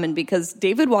shaman, because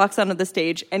David walks onto the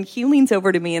stage and he leans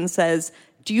over to me and says,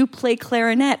 "Do you play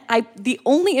clarinet?" The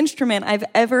only instrument I've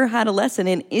ever had a lesson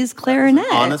in is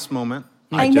clarinet. Honest moment.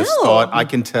 I just thought, I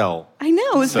can tell. I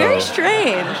know, it was very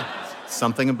strange.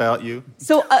 Something about you.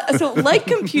 So like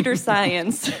computer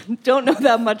science, don't know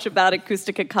that much about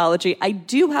acoustic ecology. I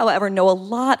do, however, know a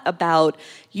lot about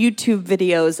YouTube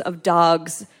videos of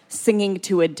dogs singing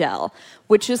to Adele,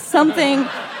 which is something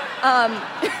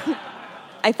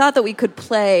I thought that we could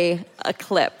play a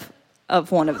clip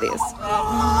of one of these.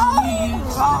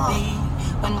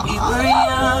 When we were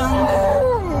young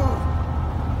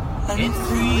and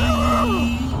free,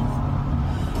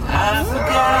 I've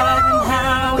forgotten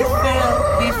how it felt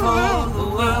before the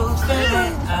world fell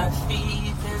at our feet.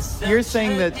 You're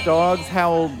saying that dogs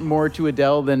howl more to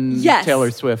Adele than Yes.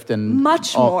 Taylor Swift and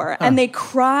Much more. And they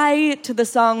cry to the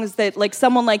songs that, like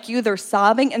Someone Like You, they're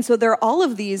sobbing. And so there are all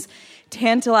of these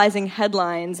tantalizing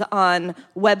headlines on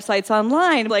websites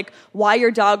online, like why your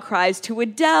dog cries to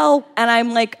Adele. And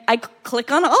I'm like, I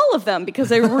click on all of them because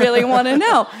I really want to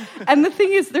know. And the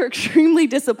thing is, they're extremely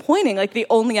disappointing. Like the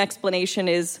only explanation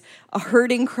is a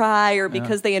hurting cry or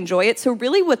because they enjoy it. So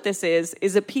really what this is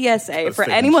a PSA for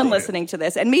anyone listening to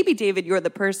this. And maybe, David, you're the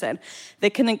person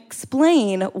that can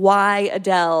explain why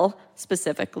Adele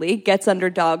specifically gets under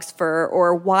dogs' fur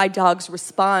or why dogs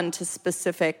respond to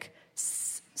specific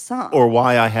songs. Or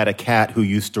why I had a cat who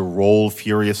used to roll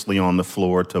furiously on the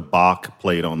floor to Bach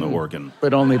played on the organ.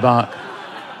 But only Bach.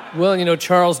 Well,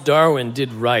 Charles Darwin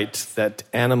did write that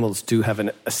animals do have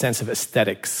a sense of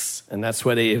aesthetics, and that's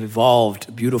why they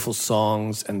evolved beautiful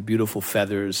songs and beautiful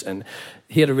feathers, and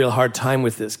he had a real hard time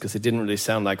with this because it didn't really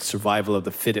sound like survival of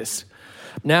the fittest.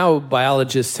 Now,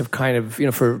 biologists have kind of,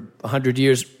 for 100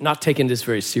 years, not taken this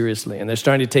very seriously, and they're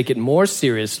starting to take it more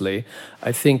seriously,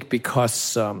 I think,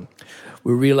 because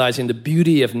we're realizing the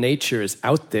beauty of nature is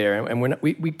out there, and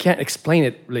we can't explain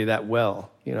it really that well.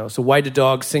 So why do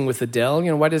dogs sing with Adele?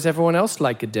 Why does everyone else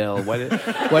like Adele? Why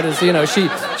does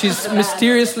she's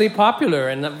mysteriously popular,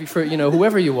 and for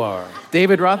whoever you are.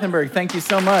 David Rothenberg, thank you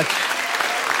so much.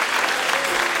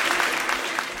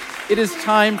 It is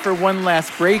time for one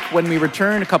last break. When we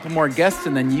return, a couple more guests,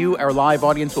 and then you, our live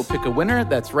audience, will pick a winner.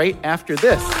 That's right after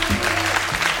this.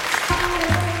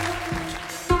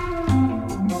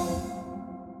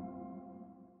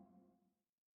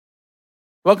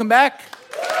 Welcome back.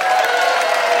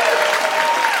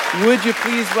 Would you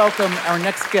please welcome our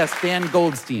next guest, Dan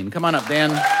Goldstein. Come on up, Dan.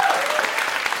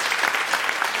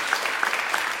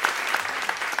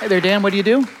 Hey there, Dan. What do you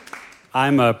do?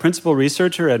 I'm a principal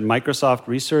researcher at Microsoft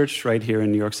Research right here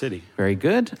in New York City. Very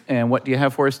good. And what do you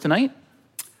have for us tonight?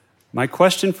 My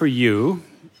question for you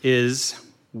is,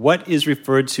 what is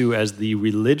referred to as the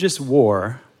religious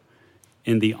war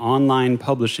in the online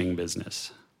publishing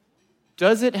business?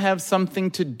 Does it have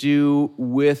something to do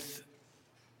with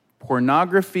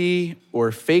pornography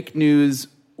or fake news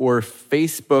or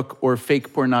Facebook or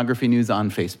fake pornography news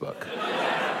on Facebook?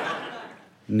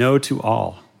 No to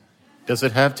all. Does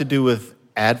it have to do with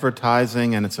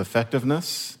advertising and its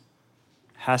effectiveness?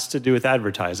 Has to do with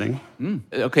advertising.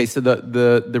 Okay, so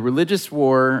the religious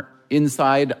war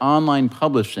inside online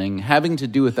publishing having to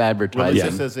do with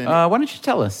advertising. Why don't you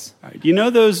tell us? Right. You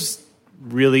know those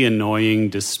really annoying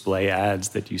display ads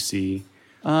that you see?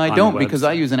 I don't, because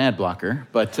I use an ad blocker,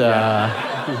 but...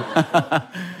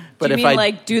 But do you mean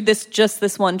like do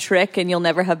this one trick and you'll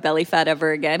never have belly fat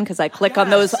ever again? Because I click on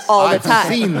those all the time.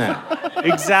 I've seen that.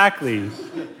 Exactly.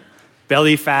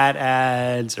 Belly fat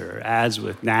ads or ads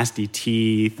with nasty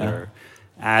teeth or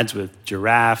ads with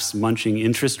giraffes munching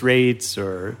interest rates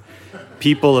or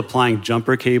people applying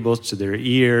jumper cables to their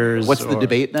ears. What's the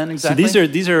debate then exactly? So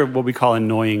these are what we call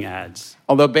annoying ads.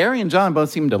 Although Barry and John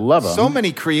both seem to love them. So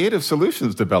many creative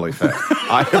solutions to belly fat.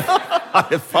 I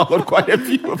have followed quite a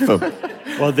few of them.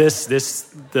 Well,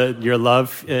 your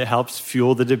love helps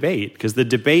fuel the debate, because the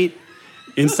debate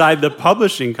inside the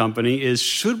publishing company is,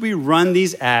 should we run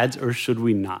these ads or should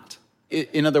we not?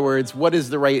 In other words, what is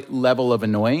the right level of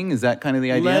annoying? Is that kind of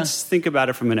the idea? Let's think about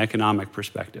it from an economic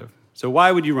perspective. So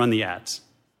why would you run the ads?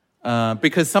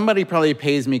 Because somebody probably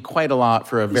pays me quite a lot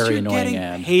for a very annoying ad. You're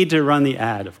getting paid to run the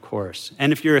ad, of course.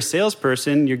 And if you're a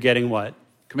salesperson, you're getting what?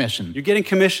 Commission. You're getting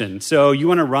commission. So you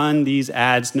want to run these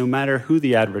ads no matter who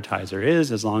the advertiser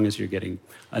is. As long as you're getting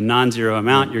a non-zero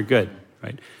amount, you're good,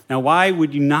 right? Now, why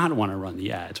would you not want to run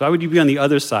the ads? Why would you be on the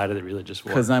other side of the religious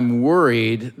war? Because I'm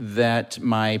worried that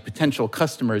my potential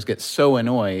customers get so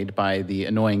annoyed by the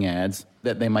annoying ads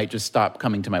that they might just stop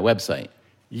coming to my website.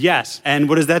 Yes, and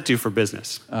what does that do for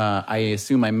business? I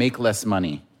assume I make less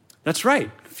money. That's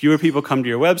right. Fewer people come to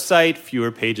your website,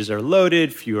 fewer pages are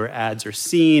loaded, fewer ads are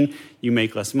seen, you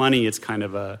make less money. It's kind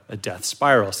of a death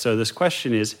spiral. So this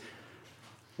question is,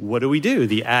 what do we do?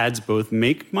 The ads both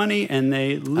make money and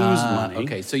they lose money.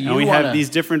 Okay, so we have these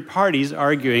different parties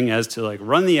arguing as to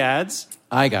run the ads.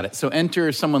 I got it. So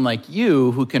enter someone like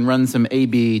you who can run some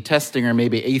A/B testing or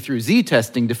maybe A through Z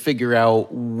testing to figure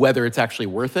out whether it's actually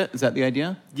worth it. Is that the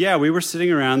idea? Yeah, we were sitting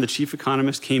around. The chief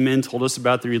economist came in, told us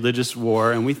about the religious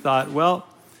war, and we thought, well,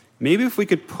 maybe if we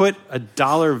could put a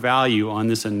dollar value on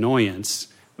this annoyance,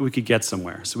 we could get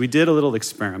somewhere. So we did a little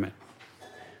experiment.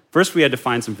 First, we had to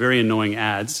find some very annoying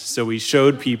ads. So we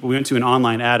showed people, we went to an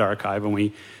online ad archive and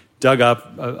we dug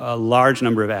up a large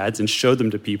number of ads and showed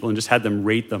them to people and just had them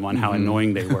rate them on how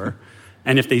annoying they were.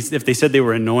 And if they said they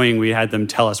were annoying, we had them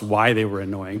tell us why they were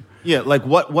annoying. Yeah, like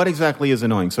what exactly is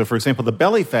annoying? So, for example, the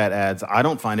belly fat ads, I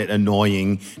don't find it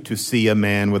annoying to see a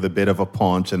man with a bit of a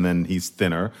paunch and then he's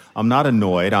thinner. I'm not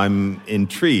annoyed. I'm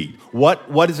intrigued.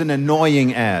 What is an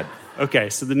annoying ad? Okay,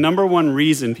 so the number one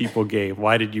reason people gave,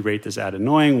 why did you rate this ad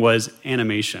annoying, was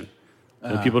animation.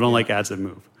 People don't like ads that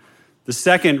move. The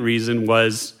second reason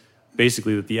was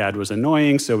basically that the ad was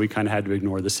annoying, so we kind of had to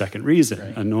ignore the second reason.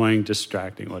 Right. Annoying,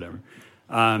 distracting, whatever.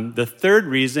 The third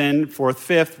reason, fourth,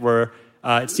 fifth, were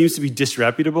it seems to be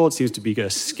disreputable. It seems to be a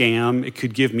scam. It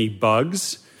could give me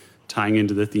bugs, tying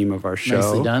into the theme of our show.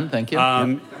 Nicely done. Thank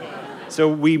you.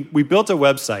 So we built a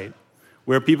website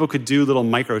where people could do little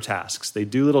micro tasks. They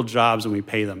do little jobs and we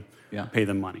pay them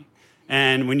money.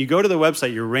 And when you go to the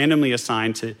website, you're randomly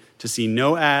assigned to see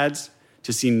no ads,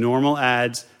 to see normal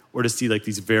ads, or to see like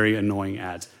these very annoying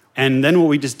ads. And then what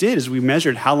we just did is we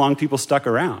measured how long people stuck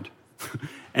around.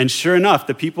 And sure enough,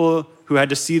 the people who had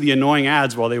to see the annoying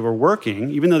ads while they were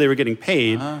working, even though they were getting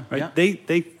paid,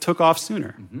 they took off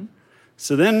sooner. Mm-hmm.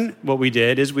 So then what we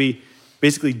did is we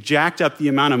basically jacked up the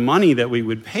amount of money that we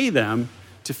would pay them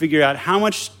to figure out how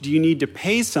much do you need to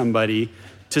pay somebody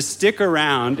to stick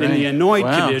around in the annoyed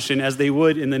condition as they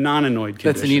would in the non-annoyed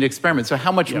condition. That's a neat experiment. So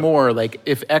how much more, like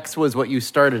if X was what you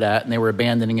started at and they were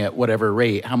abandoning at whatever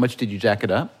rate, how much did you jack it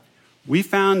up? We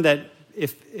found that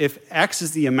if X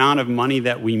is the amount of money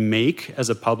that we make as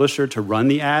a publisher to run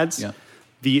the ads,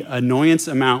 the annoyance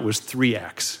amount was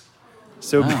 3X.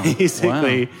 So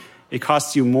basically, it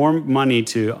costs you more money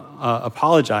to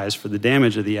apologize for the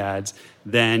damage of the ads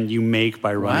than you make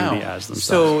by running the ads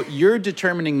themselves. So you're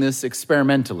determining this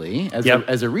experimentally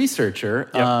as a researcher.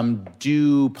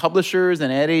 Do publishers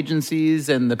and ad agencies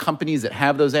and the companies that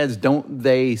have those ads, don't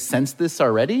they sense this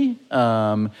already?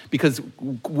 Because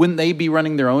wouldn't they be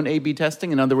running their own A/B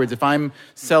testing? In other words, if I'm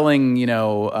selling,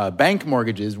 bank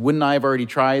mortgages, wouldn't I have already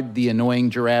tried the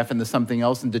annoying giraffe and the something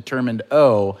else and determined,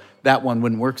 that one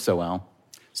wouldn't work so well?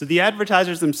 So the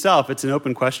advertisers themselves, it's an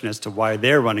open question as to why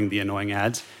they're running the annoying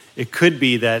ads. It could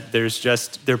be that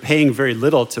they're paying very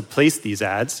little to place these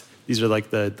ads. These are like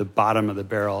the bottom of the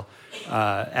barrel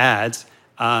ads.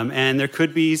 And there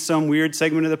could be some weird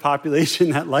segment of the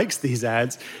population that likes these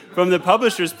ads. From the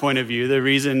publisher's point of view, the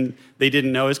reason they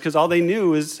didn't know is because all they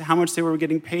knew was how much they were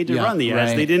getting paid to run the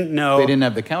ads. They didn't know. They didn't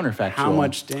have the counterfactual. How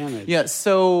much damage. Yeah,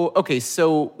 so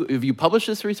have you published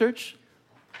this research?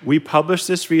 We published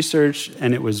this research,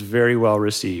 and it was very well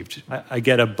received. I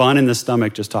get a bun in the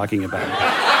stomach just talking about it.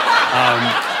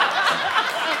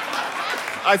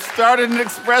 I started an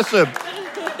expression.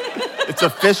 It's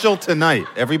official tonight.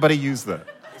 Everybody use that.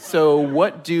 So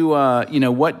what do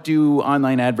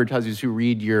online advertisers who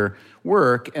read your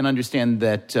work and understand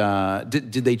that,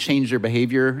 did they change their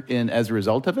behavior as a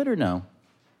result of it or no?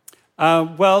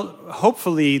 Well,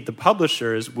 hopefully the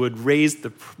publishers would raise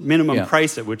the minimum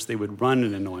price at which they would run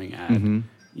an annoying ad,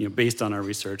 based on our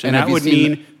research. And that would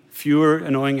mean fewer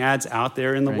annoying ads out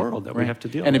there in the world that we have to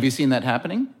deal with. And have you seen that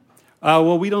happening?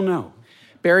 Well, we don't know.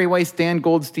 Barry Weiss, Dan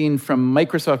Goldstein from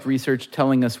Microsoft Research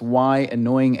telling us why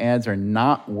annoying ads are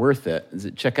not worth it. Is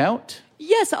it check out?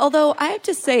 Yes, although I have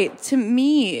to say, to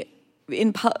me,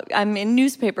 I'm in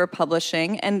newspaper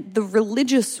publishing, and the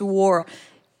religious war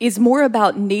is more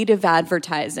about native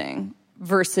advertising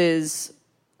versus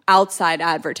outside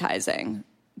advertising.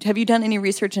 Have you done any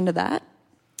research into that?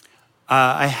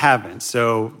 I haven't.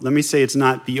 So let me say it's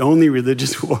not the only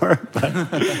religious war,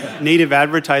 but native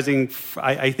advertising,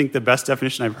 I think the best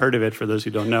definition I've heard of it, for those who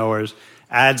don't know, is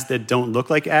ads that don't look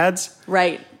like ads.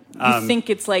 Right. You think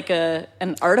it's like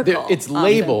an article. It's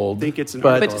labeled. I think it's an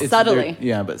article. But subtly.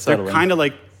 But subtly. They're kind of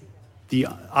like the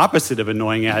opposite of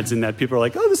annoying ads in that people are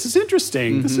like, oh, this is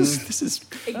interesting. This is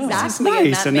exactly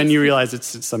nice. And then you realize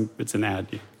it's an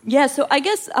ad. Yeah, so I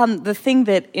guess the thing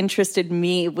that interested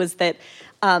me was that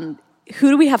who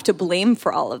do we have to blame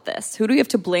for all of this? Who do we have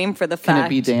to blame for the fact? Can it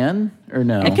be Dan or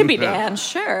no? It can be Dan,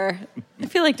 sure. I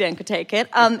feel like Dan could take it.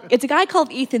 It's a guy called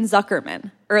Ethan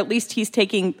Zuckerman, or at least he's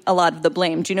taking a lot of the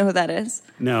blame. Do you know who that is?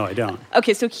 No, I don't.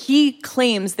 Okay, so he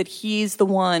claims that he's the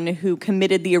one who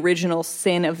committed the original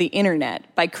sin of the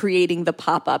internet by creating the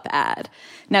pop-up ad.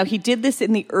 Now, he did this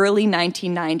in the early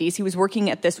 1990s. He was working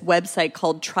at this website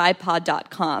called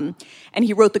tripod.com, and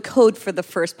he wrote the code for the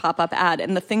first pop-up ad.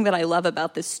 And the thing that I love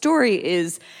about this story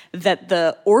is that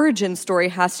the origin story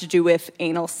has to do with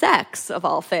anal sex, of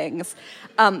all things.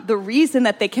 The reason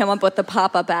that they came up with the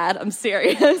pop-up ad, I'm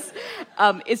serious,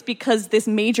 is because this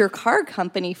major car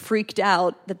company freaked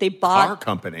out that they bought... Car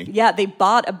company? Yeah, they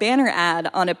bought a banner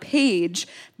ad on a page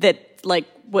that,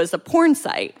 was a porn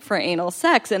site for anal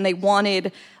sex, and they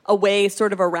wanted a way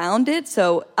sort of around it.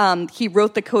 So he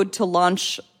wrote the code to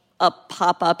launch a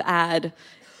pop-up ad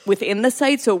within the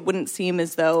site so it wouldn't seem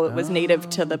as though it was native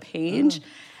to the page.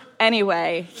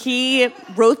 Anyway, he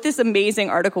wrote this amazing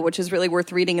article, which is really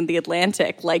worth reading in The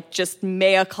Atlantic, just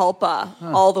mea culpa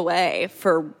all the way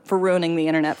for ruining the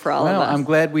internet for all of us. I'm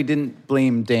glad we didn't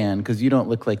blame Dan, because you don't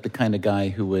look like the kind of guy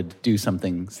who would do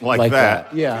something like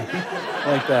that. Yeah,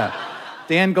 like that.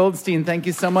 Dan Goldstein, thank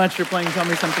you so much for playing Tell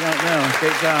Me Something I Don't Know.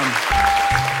 Great job.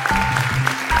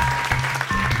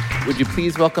 Would you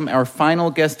please welcome our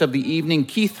final guest of the evening,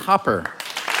 Keith Hopper.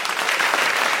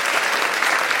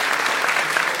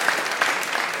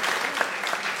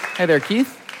 Hi there,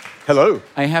 Keith. Hello.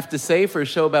 I have to say, for a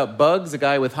show about bugs, a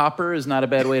guy with Hopper is not a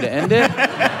bad way to end it.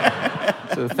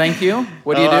 So thank you.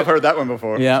 What do you do? I've heard that one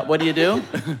before. Yeah, what do you do?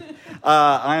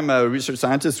 I'm a research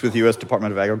scientist with the U.S.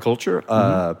 Department of Agriculture.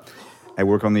 I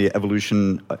work on the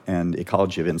evolution and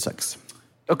ecology of insects.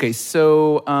 Okay,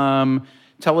 so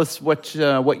tell us what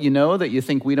you know that you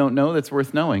think we don't know that's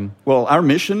worth knowing. Well, our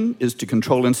mission is to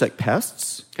control insect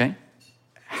pests. Okay.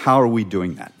 How are we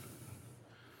doing that?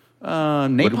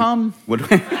 Napalm?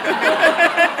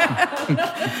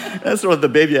 That's sort of the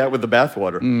baby out with the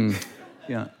bathwater.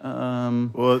 Yeah.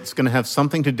 Well, it's going to have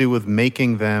something to do with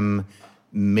making them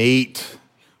mate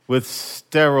with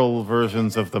sterile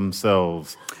versions of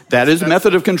themselves. That is a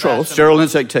method of control, sterile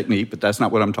insect technique, but that's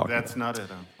not what I'm talking about. That's not it.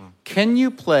 Can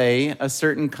you play a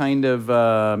certain kind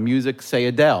of music, say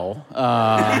Adele?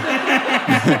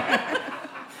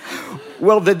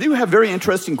 Well, they do have very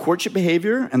interesting courtship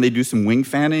behavior, and they do some wing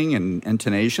fanning and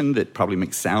intonation that probably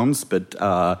makes sounds, but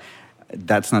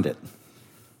that's not it.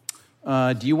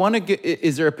 Do you want to get?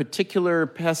 Is there a particular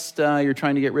pest you're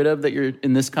trying to get rid of that you're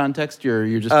in this context?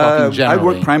 You're just talking generally. I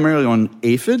work primarily on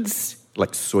aphids,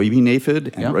 like soybean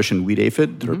aphid and Russian wheat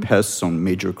aphid. They're pests on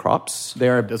major crops.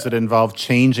 Does it involve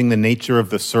changing the nature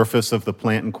of the surface of the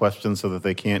plant in question so that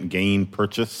they can't gain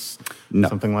purchase? No.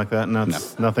 Something like that? No,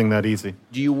 it's nothing that easy.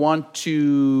 Do you want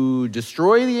to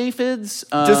destroy the aphids?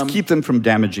 Just keep them from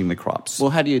damaging the crops. Well,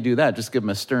 how do you do that? Just give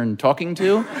them a stern talking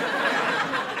to?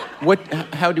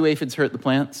 How do aphids hurt the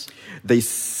plants? They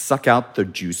suck out the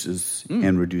juices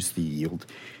and reduce the yield.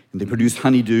 And they produce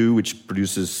honeydew, which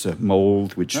produces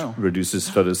mold, which reduces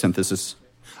photosynthesis.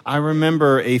 I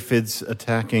remember aphids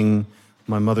attacking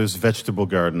my mother's vegetable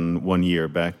garden one year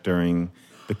back during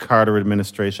the Carter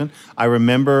administration. I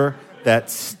remember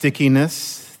that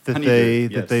stickiness that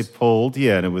they pulled.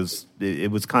 Yeah, and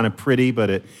it was kind of pretty, but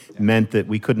it meant that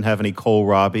we couldn't have any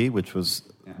kohlrabi, which was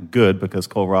good because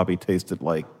kohlrabi tasted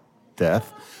like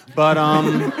death. But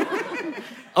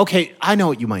okay, I know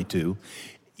what you might do.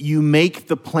 You make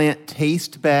the plant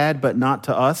taste bad, but not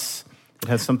to us. It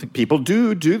has something. People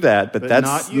do that, but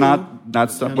that's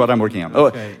not what I'm working on.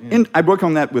 Okay, and I work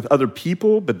on that with other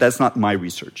people, but that's not my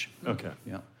research. Okay.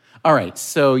 Yeah. All right.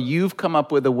 So you've come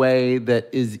up with a way that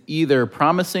is either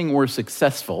promising or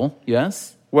successful.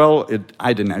 Yes. Well,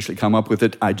 I didn't actually come up with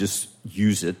it. I just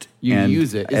use it.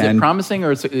 Use it. Is it promising, or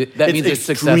means it's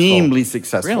successful? Extremely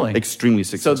successful. Really? Extremely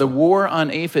successful. So the war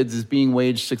on aphids is being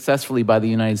waged successfully by the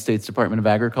United States Department of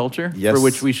Agriculture, yes, for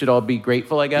which we should all be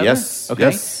grateful, I gather? Yes. Okay.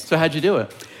 Yes. So how'd you do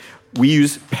it? We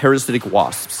use parasitic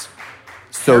wasps.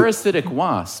 Parasitic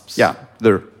wasps? Yeah.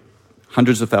 There are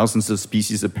hundreds of thousands of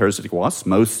species of parasitic wasps.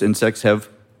 Most insects have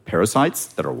parasites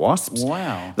that are wasps.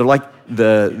 Wow. They're like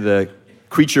the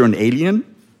creature in Alien.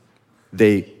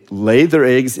 They lay their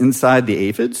eggs inside the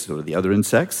aphids, or the other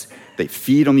insects. They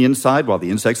feed on the inside while the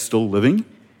insect's still living,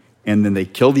 and then they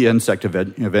kill the insect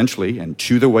eventually and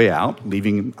chew their way out,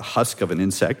 leaving a husk of an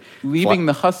insect. Leaving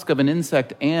the husk of an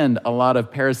insect and a lot of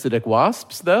parasitic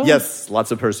wasps, though? Yes, lots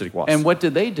of parasitic wasps. And what do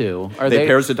they do? They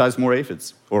parasitize more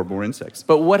aphids or more insects.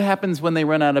 But what happens when they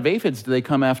run out of aphids? Do they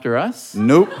come after us?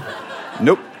 Nope.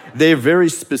 They're very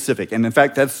specific. And in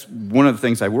fact, that's one of the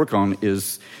things I work on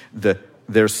is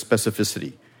their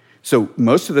specificity. So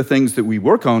most of the things that we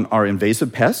work on are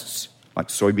invasive pests, like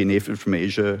soybean aphid from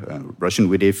Asia, Russian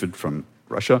wheat aphid from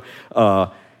Russia,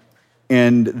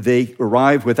 and they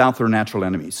arrive without their natural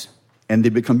enemies. And they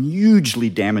become hugely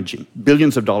damaging,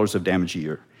 billions of dollars of damage a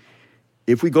year.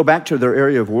 If we go back to their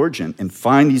area of origin and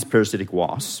find these parasitic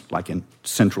wasps, like in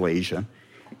Central Asia,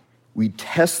 we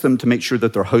test them to make sure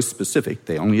that they're host-specific.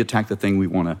 They only attack the thing we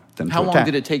want them to attack. How long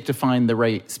did it take to find the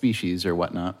right species or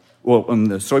whatnot? Well, on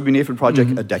the soybean aphid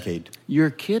project, a decade. You're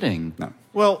kidding. No.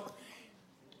 Well,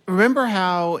 Remember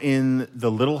how in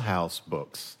the Little House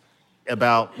books,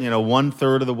 about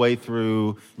 1/3 of the way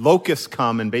through, locusts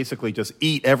come and basically just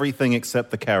eat everything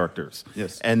except the characters.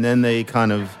 Yes. And then they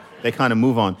kind of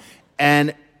move on.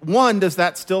 And one, does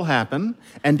that still happen?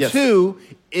 And Yes. two,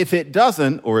 if it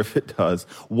doesn't, or if it does,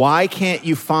 why can't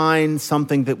you find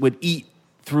something that would eat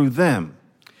through them?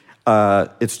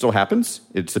 It still happens.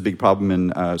 It's a big problem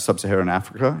in sub-Saharan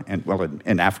Africa, and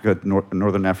in Africa,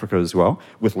 northern Africa as well,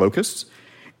 with locusts.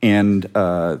 And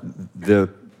the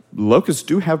locusts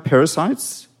do have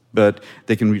parasites, but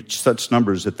they can reach such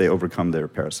numbers that they overcome their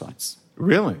parasites.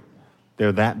 Really?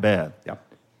 They're that bad? Yeah.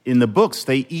 In the books,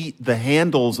 they eat the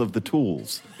handles of the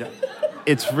tools. Yeah.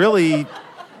 It's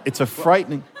a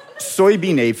frightening...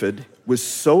 Soybean aphid was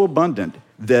so abundant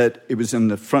that it was in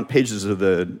the front pages of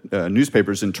the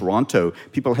newspapers in Toronto.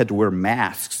 People had to wear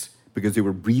masks because they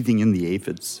were breathing in the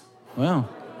aphids. Wow.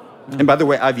 And by the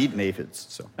way, I've eaten aphids.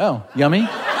 So. Oh, yummy.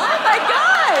 Oh my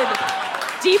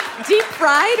God! Deep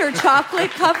fried or chocolate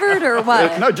covered or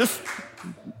what? No, just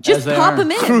pop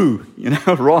them in. Crude,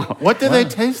 raw. What do they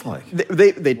taste like?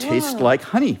 They taste like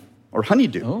honey or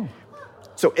honeydew. Oh.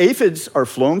 So aphids are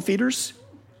phloem feeders,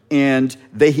 and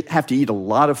they have to eat a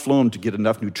lot of phloem to get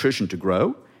enough nutrition to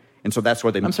grow. And so that's why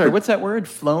they... I'm sorry, what's that word?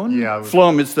 Phloem? Yeah.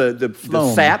 Phloem is the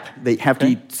Phloem. sap. They have to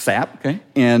eat sap. Okay.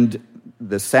 And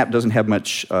the sap doesn't have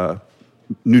much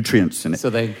nutrients in it. So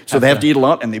they have to eat a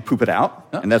lot, and they poop it out,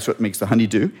 and that's what makes the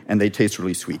honeydew, and they taste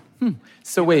really sweet.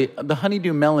 So wait, the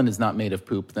honeydew melon is not made of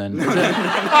poop then? Is it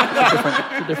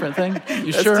a different thing?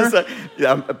 You sure?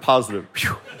 Yeah, I'm positive.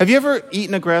 Phew. Have you ever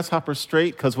eaten a grasshopper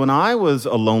straight? Because when I was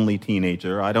a lonely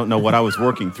teenager, I don't know what I was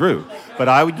working through, but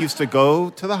I used to go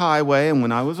to the highway, and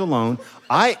when I was alone,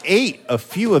 I ate a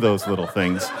few of those little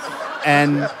things,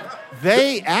 and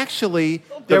they actually...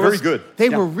 They're very good. They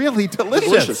were really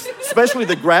delicious. Especially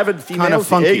the gravid females. Kind of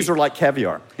funky. The eggs are like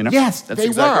caviar. Yes, That's they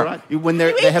exactly were. right. When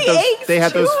they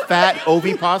have those fat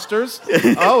oviposters.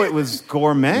 Oh, it was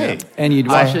gourmet. Yeah. And you'd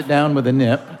wash it down with a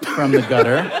nip from the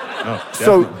gutter.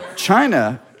 So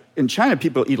in China,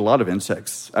 people eat a lot of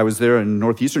insects. I was there in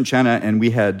northeastern China, and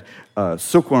we had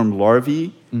silkworm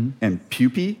larvae and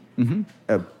pupae,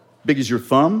 big as your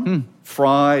thumb,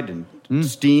 fried and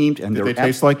steamed. And Did they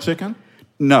taste like chicken?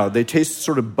 No, they taste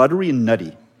sort of buttery and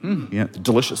nutty. Yeah,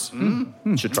 delicious. You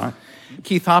should try it.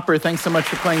 Keith Hopper, thanks so much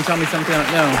for playing Tell Me Something I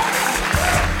Don't Know.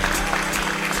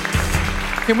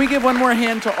 Can we give one more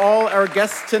hand to all our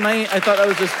guests tonight? I thought that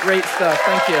was just great stuff.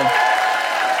 Thank you.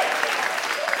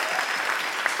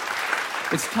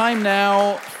 It's time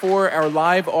now for our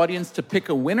live audience to pick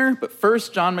a winner. But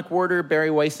first, John McWhorter, Barry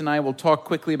Weiss, and I will talk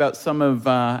quickly about some of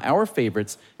our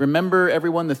favorites. Remember,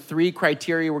 everyone, the 3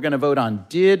 criteria we're going to vote on.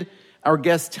 Did our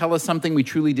guests tell us something we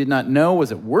truly did not know?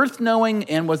 Was it worth knowing?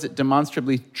 And was it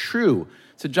demonstrably true?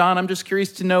 So, John, I'm just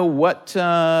curious to know what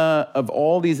of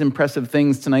all these impressive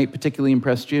things tonight particularly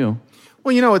impressed you?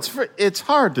 Well, it's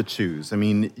hard to choose. I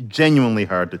mean, genuinely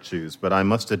hard to choose. But I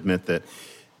must admit that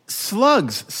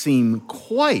slugs seem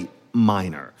quite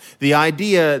minor. The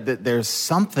idea that there's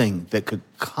something that could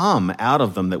come out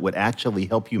of them that would actually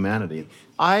help humanity.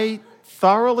 I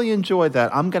thoroughly enjoyed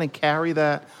that. I'm going to carry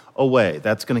that away.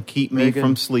 That's going to keep me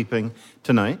from sleeping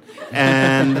tonight.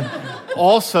 And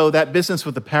also that business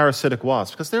with the parasitic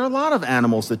wasp, because there are a lot of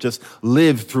animals that just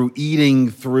live through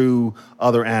eating through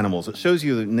other animals. It shows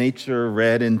you that nature,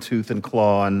 red in tooth and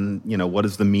claw, and, what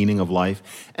is the meaning of life.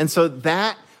 And so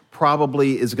that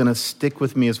probably is going to stick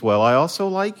with me as well. I also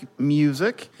like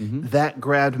music. That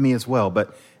grabbed me as well.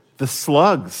 But the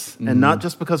slugs, and not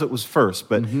just because it was first,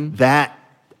 but that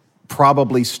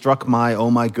probably struck my, oh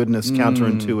my goodness,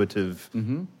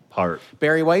 counterintuitive part.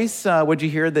 Barry Weiss, what'd you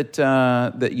hear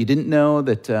that you didn't know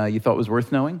that you thought was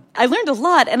worth knowing? I learned a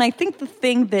lot, and I think the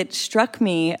thing that struck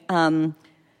me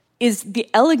is the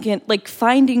elegant,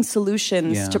 finding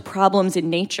solutions to problems in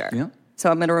nature. Yeah. So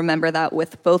I'm going to remember that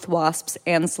with both wasps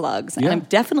and slugs. And I'm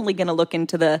definitely going to look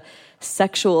into the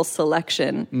sexual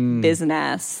selection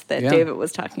business that David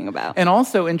was talking about. And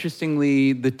also,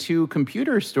 interestingly, the 2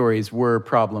 computer stories were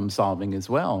problem solving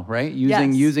as well, right?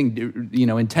 Using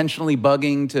intentionally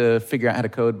bugging to figure out how to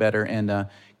code better and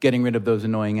getting rid of those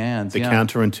annoying ads. The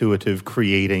counterintuitive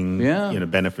creating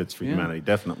benefits for humanity,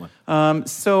 definitely.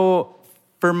 So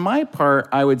for my part,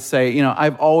 I would say,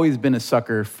 I've always been a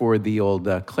sucker for the old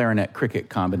clarinet cricket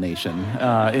combination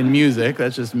in music.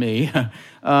 That's just me.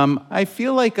 I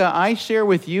feel like I share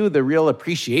with you the real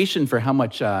appreciation for how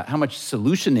much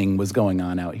solutioning was going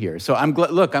on out here. So I'm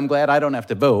glad I don't have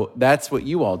to vote. That's what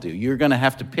you all do. You're going to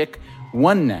have to pick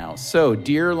one now. So,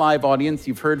 dear live audience,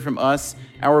 you've heard from us.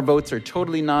 Our votes are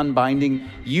totally non-binding.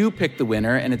 You pick the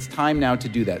winner, and it's time now to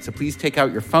do that. So please take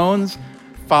out your phones,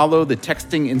 follow the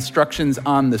texting instructions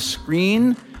on the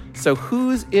screen. So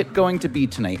who's it going to be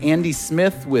tonight? Andy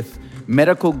Smith with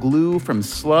medical glue from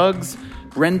slugs,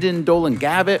 Brendan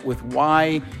Dolan-Gavitt with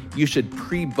why you should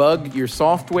pre-bug your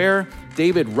software,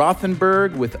 David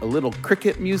Rothenberg with a little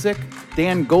cricket music,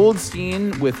 Dan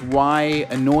Goldstein with why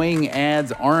annoying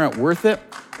ads aren't worth it,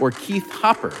 or Keith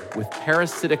Hopper with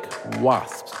parasitic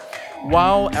wasps.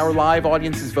 While our live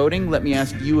audience is voting, let me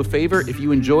ask you a favor. If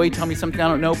you enjoy Tell Me Something I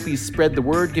Don't Know, please spread the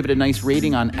word. Give it a nice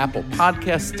rating on Apple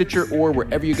Podcasts, Stitcher, or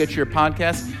wherever you get your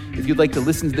podcasts. If you'd like to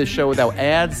listen to this show without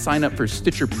ads, sign up for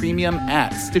Stitcher Premium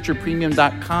at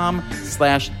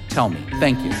stitcherpremium.com/tellme.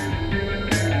 Thank you.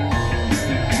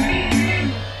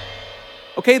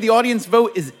 Okay, the audience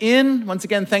vote is in. Once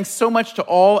again, thanks so much to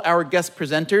all our guest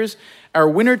presenters. Our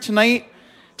winner tonight,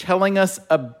 telling us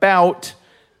about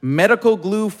medical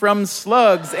glue from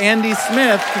slugs, Andy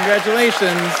Smith.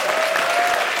 Congratulations.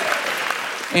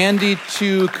 Andy,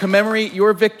 to commemorate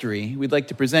your victory, we'd like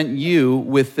to present you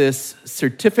with this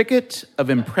Certificate of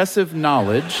Impressive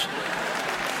Knowledge.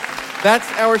 That's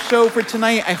our show for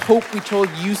tonight. I hope we told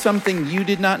you something you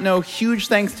did not know. Huge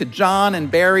thanks to John and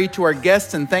Barry, to our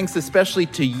guests, and thanks especially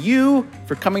to you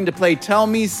for coming to play Tell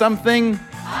Me Something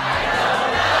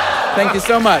I Don't Know. Thank you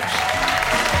so much.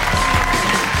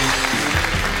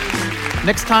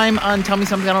 Next time on Tell Me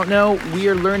Something I Don't Know, we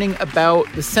are learning about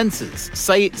the senses,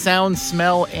 sight, sound,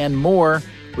 smell, and more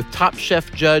with Top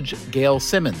Chef judge Gail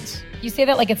Simmons. You say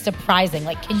that like it's surprising.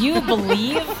 Like, can you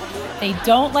believe they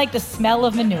don't like the smell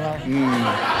of manure?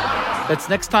 That's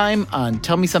next time on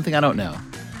Tell Me Something I Don't Know.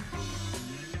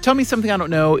 Tell Me Something I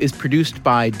Don't Know is produced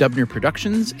by Dubner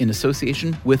Productions in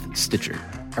association with Stitcher.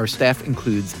 Our staff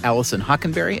includes Allison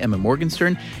Hockenberry, Emma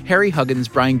Morgenstern, Harry Huggins,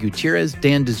 Brian Gutierrez,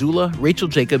 Dan DeZula, Rachel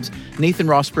Jacobs, Nathan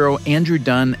Rossborough, Andrew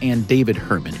Dunn, and David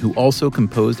Herman, who also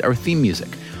composed our theme music.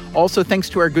 Also, thanks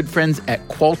to our good friends at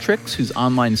Qualtrics, whose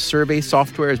online survey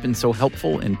software has been so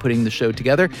helpful in putting the show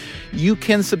together. You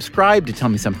can subscribe to Tell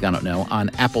Me Something I Don't Know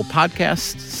on Apple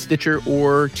Podcasts, Stitcher,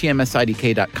 or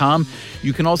tmsidk.com.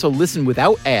 You can also listen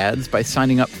without ads by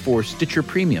signing up for Stitcher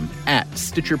Premium at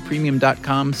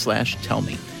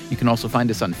stitcherpremium.com/tellme. You can also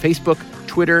find us on Facebook,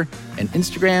 Twitter, and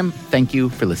Instagram. Thank you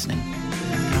for listening.